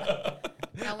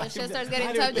 yo. Now when shit starts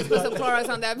getting tough, just put some Clorox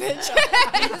on that bitch.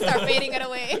 Start fading it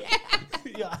away.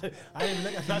 Yeah, I didn't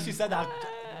look. Now she said that.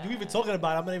 You even talking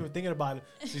about it, I'm not even thinking about it.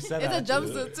 She said it's that. It's a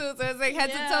jumpsuit too, so it's like head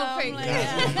to toe pink.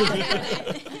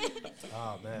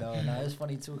 Oh man. No, it's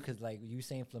funny too, cause like you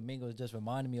saying flamingos just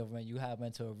reminded me of when you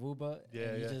went to Aruba.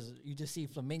 You just see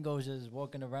flamingos just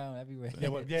walking around everywhere.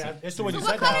 It's the way you So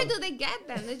said what that. color do they get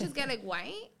then? They just get like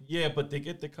white? Yeah, but they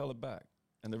get their color back.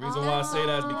 And the reason why I say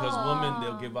that is because women,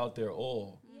 they'll give out their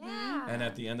all. Yeah. And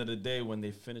at the end of the day, when they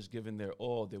finish giving their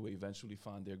all, they will eventually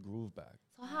find their groove back.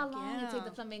 So how long will it take the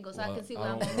flamingo so I can see what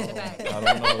I'm going to get back? I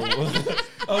don't know.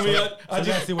 I mean, I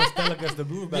just see what Stella gets the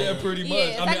groove back. Yeah, pretty much.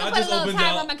 Yeah, I mean, I I just put a little opened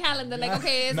time up on my calendar. Like,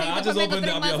 okay, it's I like just opened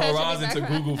up your horizon to back.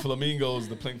 Google flamingos,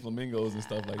 the pink flamingos and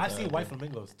stuff like that. I see white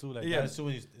flamingos too. Like Yeah, that's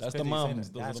the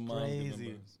moms. Those are That's the moms.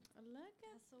 crazy.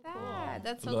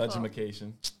 That's so cool. cool.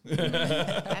 Education.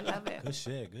 I love it.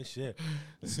 Good shit.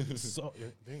 So,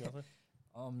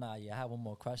 I have one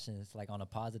more question. It's like on a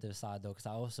positive side though, because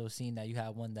I also seen that you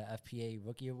had won the FPA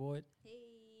Rookie Award.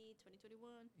 Hey,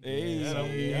 2021.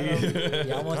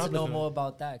 Yeah, I want to know more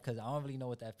about that because I don't really know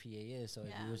what the FPA is. So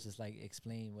if you was just like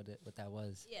explain what that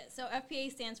was. Yeah, so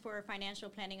FPA stands for Financial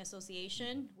Planning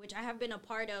Association, which I have been a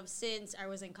part of since I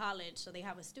was in college. So they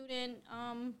have a student,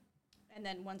 and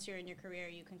then once you're in your career,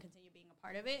 you can continue being a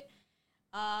part of it.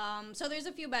 So there's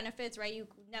a few benefits, right? You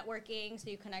networking, so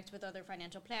you connect with other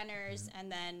financial planners,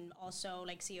 and then also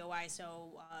like COI,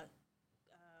 so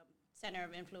Center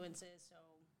of Influences, so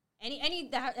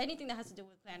anything that has to do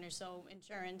with planners, so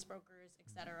insurance brokers,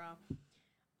 etc.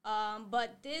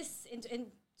 But this,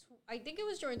 I think it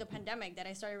was during the pandemic that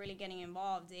I started really getting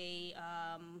involved. They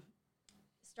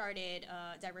started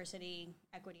a diversity,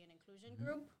 equity, and inclusion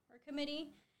group or committee.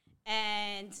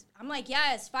 And I'm like,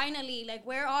 yes, finally, like,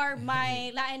 where are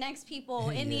my Latinx people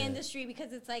in the industry?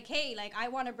 Because it's like, hey, like, I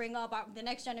want to bring up the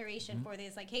next generation for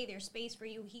this. Like, hey, there's space for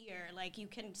you here. Like, you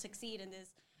can succeed in this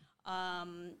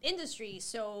industry.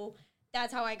 So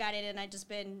that's how I got it, and I've just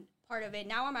been part of it.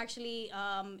 Now I'm actually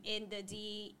in the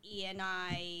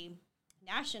DE&I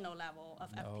national level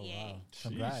of FPA. Wow.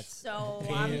 Congrats. So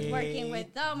I'm working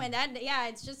with them, and that,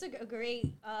 it's just a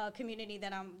great community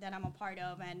that I'm a part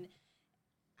of, and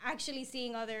actually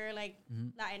seeing other like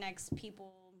Latinx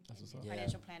people in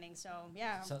financial planning. So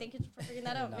thank you for bringing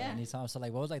that up. Anytime. So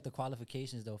like, what was like the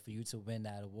qualifications though for you to win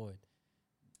that award?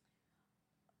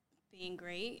 Being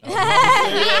great. I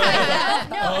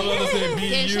was going to say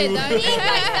being you. Being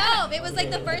myself. It was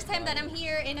like the first time that I'm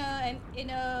here in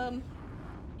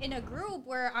a group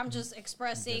where I'm just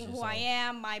expressing who I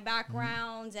am, my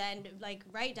backgrounds, and like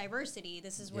diversity.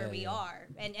 This is where we are,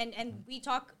 and we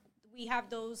have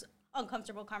those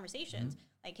uncomfortable conversations.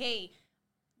 Like, hey,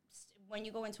 when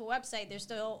you go into a website, there's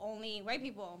still only white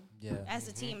people as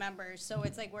the team members. So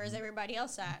it's like, where's everybody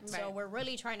else at? Right. So we're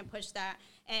really trying to push that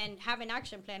and have an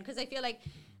action plan. Because I feel like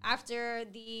after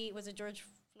was it George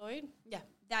Floyd? Yeah.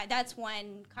 that's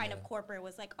when kind of corporate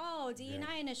was like, oh,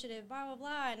 D&I initiative, blah, blah,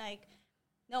 blah. And like,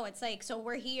 no, it's like, so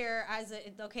we're here as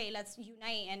okay, let's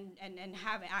unite and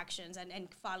have actions and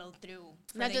follow through.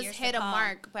 Not just hit a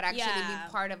mark, but actually be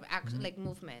part of like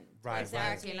movement. Right,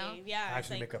 exactly. right. You know? Yeah.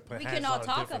 Actually like, make a plan. we can all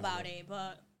talk about it,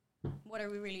 but what are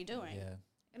we really doing? Yeah.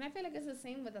 And I feel like it's the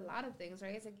same with a lot of things,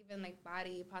 right? It's like even like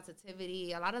body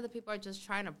positivity. A lot of the people are just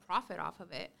trying to profit off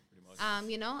of it.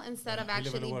 You know, instead of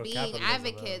actually being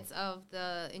advocates of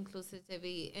the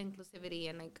inclusivity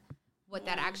and like what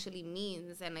that actually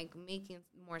means, and like making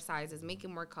more sizes,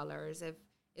 making more colors, if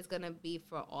it's gonna be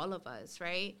for all of us,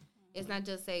 right? It's not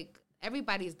just like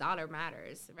everybody's dollar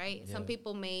matters, right? Some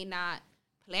people may not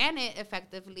plan it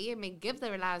effectively and may give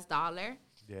their last dollar,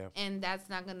 and that's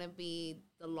not gonna be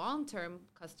the long-term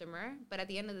customer, but at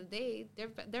the end of the day,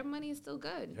 their money is still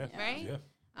good, right?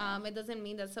 It doesn't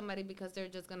mean that somebody, because they're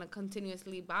just gonna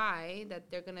continuously buy,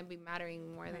 that they're gonna be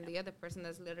mattering more than the other person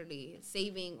that's literally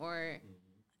saving or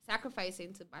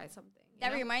sacrificing to buy something.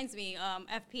 That reminds me,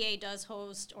 FPA does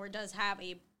host or does have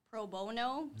a pro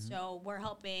bono, so we're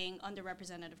helping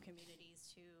underrepresented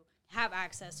communities to have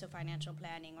access to financial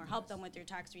planning or help them with their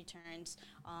tax returns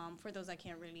for those that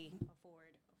can't really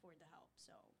afford the help.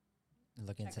 So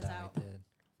look into that right there.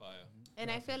 Fire.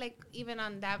 And I feel like even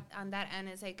on that end,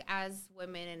 it's like as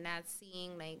women and not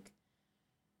seeing like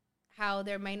how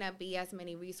there might not be as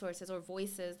many resources or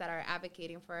voices that are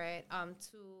advocating for it,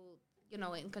 to, you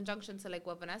know, in conjunction to like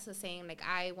what Vanessa's saying, like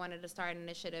I wanted to start an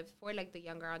initiative for like the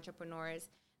younger entrepreneurs,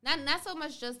 not so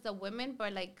much just the women,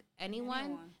 but like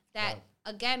anyone that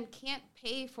again can't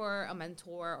pay for a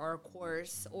mentor or a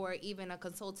course or even a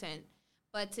consultant.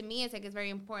 But to me, it's like it's very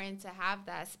important to have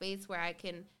that space where I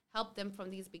can help them from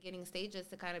these beginning stages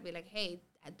to kind of be like, hey,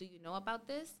 do you know about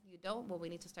this? You don't? Well, we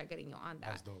need to start getting you on that.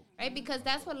 That's dope. Right? Because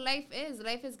that's what life is.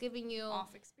 Life is giving you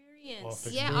off experience.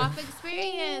 Off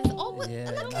experience. Oh,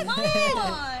 come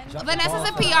on. Vanessa's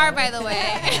a PR, by the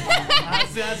way.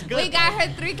 That's good. We got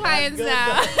her 3 clients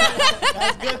now.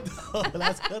 That's good, though.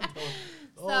 That's good,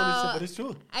 though. But it's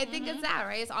true. I think it's that,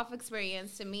 right? It's off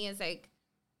experience. To me, it's like,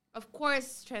 of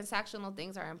course, transactional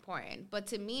things are important. But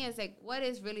to me, it's like, what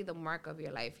is really the mark of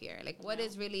your life here? Like, what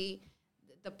is really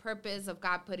the purpose of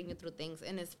God putting you through things?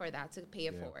 And it's for that, to pay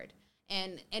it forward.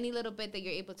 And any little bit that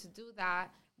you're able to do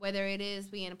that, whether it is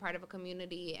being a part of a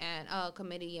community and a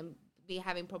committee and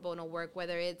having pro bono work,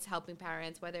 whether it's helping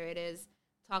parents, whether it is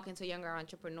talking to younger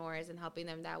entrepreneurs and helping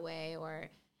them that way, or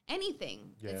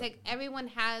anything. It's like everyone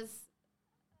has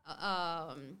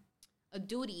a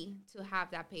duty to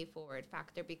have that pay forward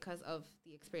factor because of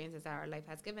the experiences that our life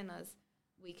has given us.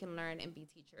 We can learn and be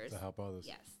teachers. To help others.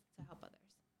 Yes, to help others.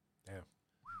 Damn.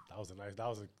 That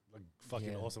was a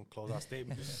fucking awesome closeout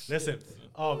statement. Listen,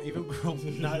 even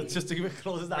just to even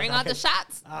close this out. Bring out the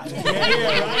shots.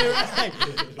 Right.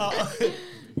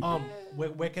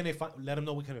 Where can they find? Let them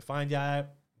know where can they find you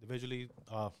at individually.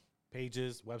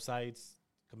 Pages, websites,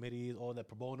 committees, all that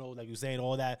pro bono, like you're saying,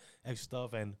 all that extra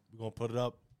stuff, and we're gonna put it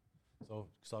up. So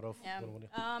start off. Yeah.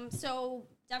 So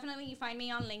definitely you find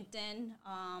me on LinkedIn.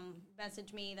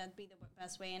 Message me. That'd be the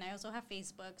best way. And I also have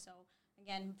Facebook. So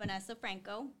again, Vanessa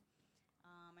Franco.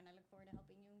 And I look forward to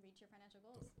helping you reach your financial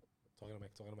goals. Talking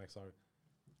to Mike. Sorry.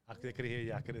 I couldn't hear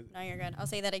you. No, you're good. I'll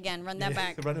say that again. Run that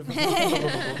back. Run it.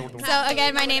 So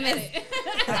again, my name is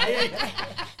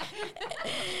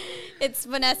it's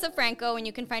Vanessa Franco, and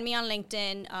you can find me on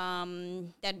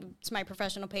LinkedIn. That's my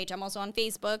professional page. I'm also on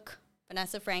Facebook,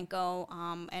 Vanessa Franco,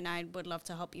 and I would love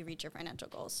to help you reach your financial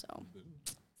goals. So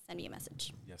send me a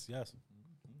message. Yes.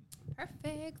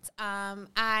 Perfect.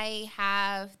 I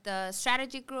have the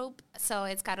strategy group. So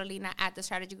it's Carolina at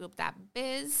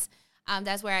thestrategygroup.biz.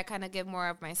 That's where I kind of give more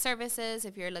of my services.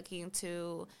 If you're looking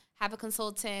to have a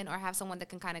consultant or have someone that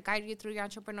can kind of guide you through your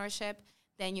entrepreneurship,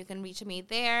 then you can reach me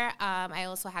there. I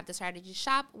also have the Strategy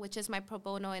Shop, which is my pro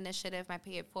bono initiative, my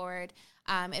Pay It Forward.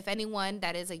 If anyone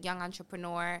that is a young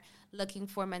entrepreneur looking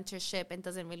for mentorship and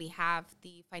doesn't really have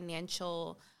the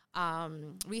financial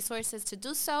resources to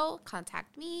do so,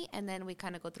 contact me, and then we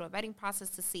kind of go through a vetting process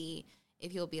to see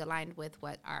if you'll be aligned with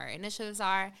what our initiatives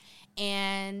are.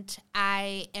 And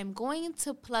I am going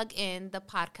to plug in the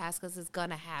podcast because it's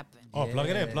going to happen. Oh, plug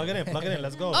it in.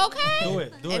 Let's go. Okay. Do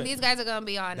it. And these guys are going to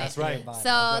be on That's it. right.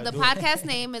 So the podcast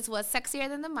name is What's Sexier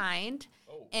Than the Mind.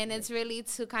 And it's really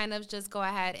to kind of just go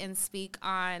ahead and speak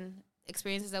on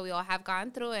experiences that we all have gone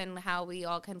through and how we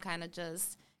all can kind of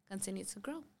just continue to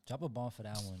grow. Drop a bomb for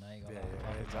that one. I ain't gonna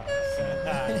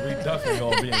We definitely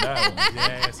gonna be in that one.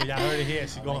 Yeah, so y'all heard it here.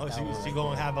 She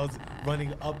gonna have us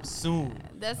running up soon.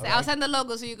 That's it. Right? I'll send the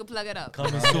logo so you can plug it up.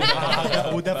 Coming soon.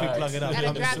 We'll definitely plug it up. Gotta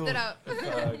Coming draft soon. it up.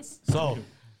 So,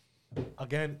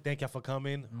 again, thank y'all for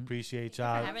coming. Appreciate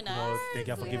y'all. having us. Thank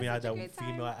y'all for We giving had y'all such a that great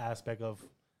female time. aspect of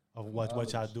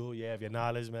what y'all do. Yeah, of your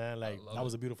knowledge, man. Like love that it.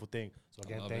 was a beautiful thing. So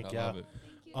again, thank I y'all. love it.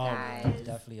 Thank you Um, guys.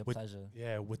 Definitely a with- pleasure.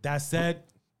 Yeah, with that said,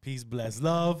 peace, bless,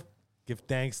 love. Give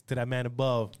thanks to that man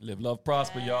above. Live, love,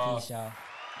 prosper, y'all. Peace, y'all.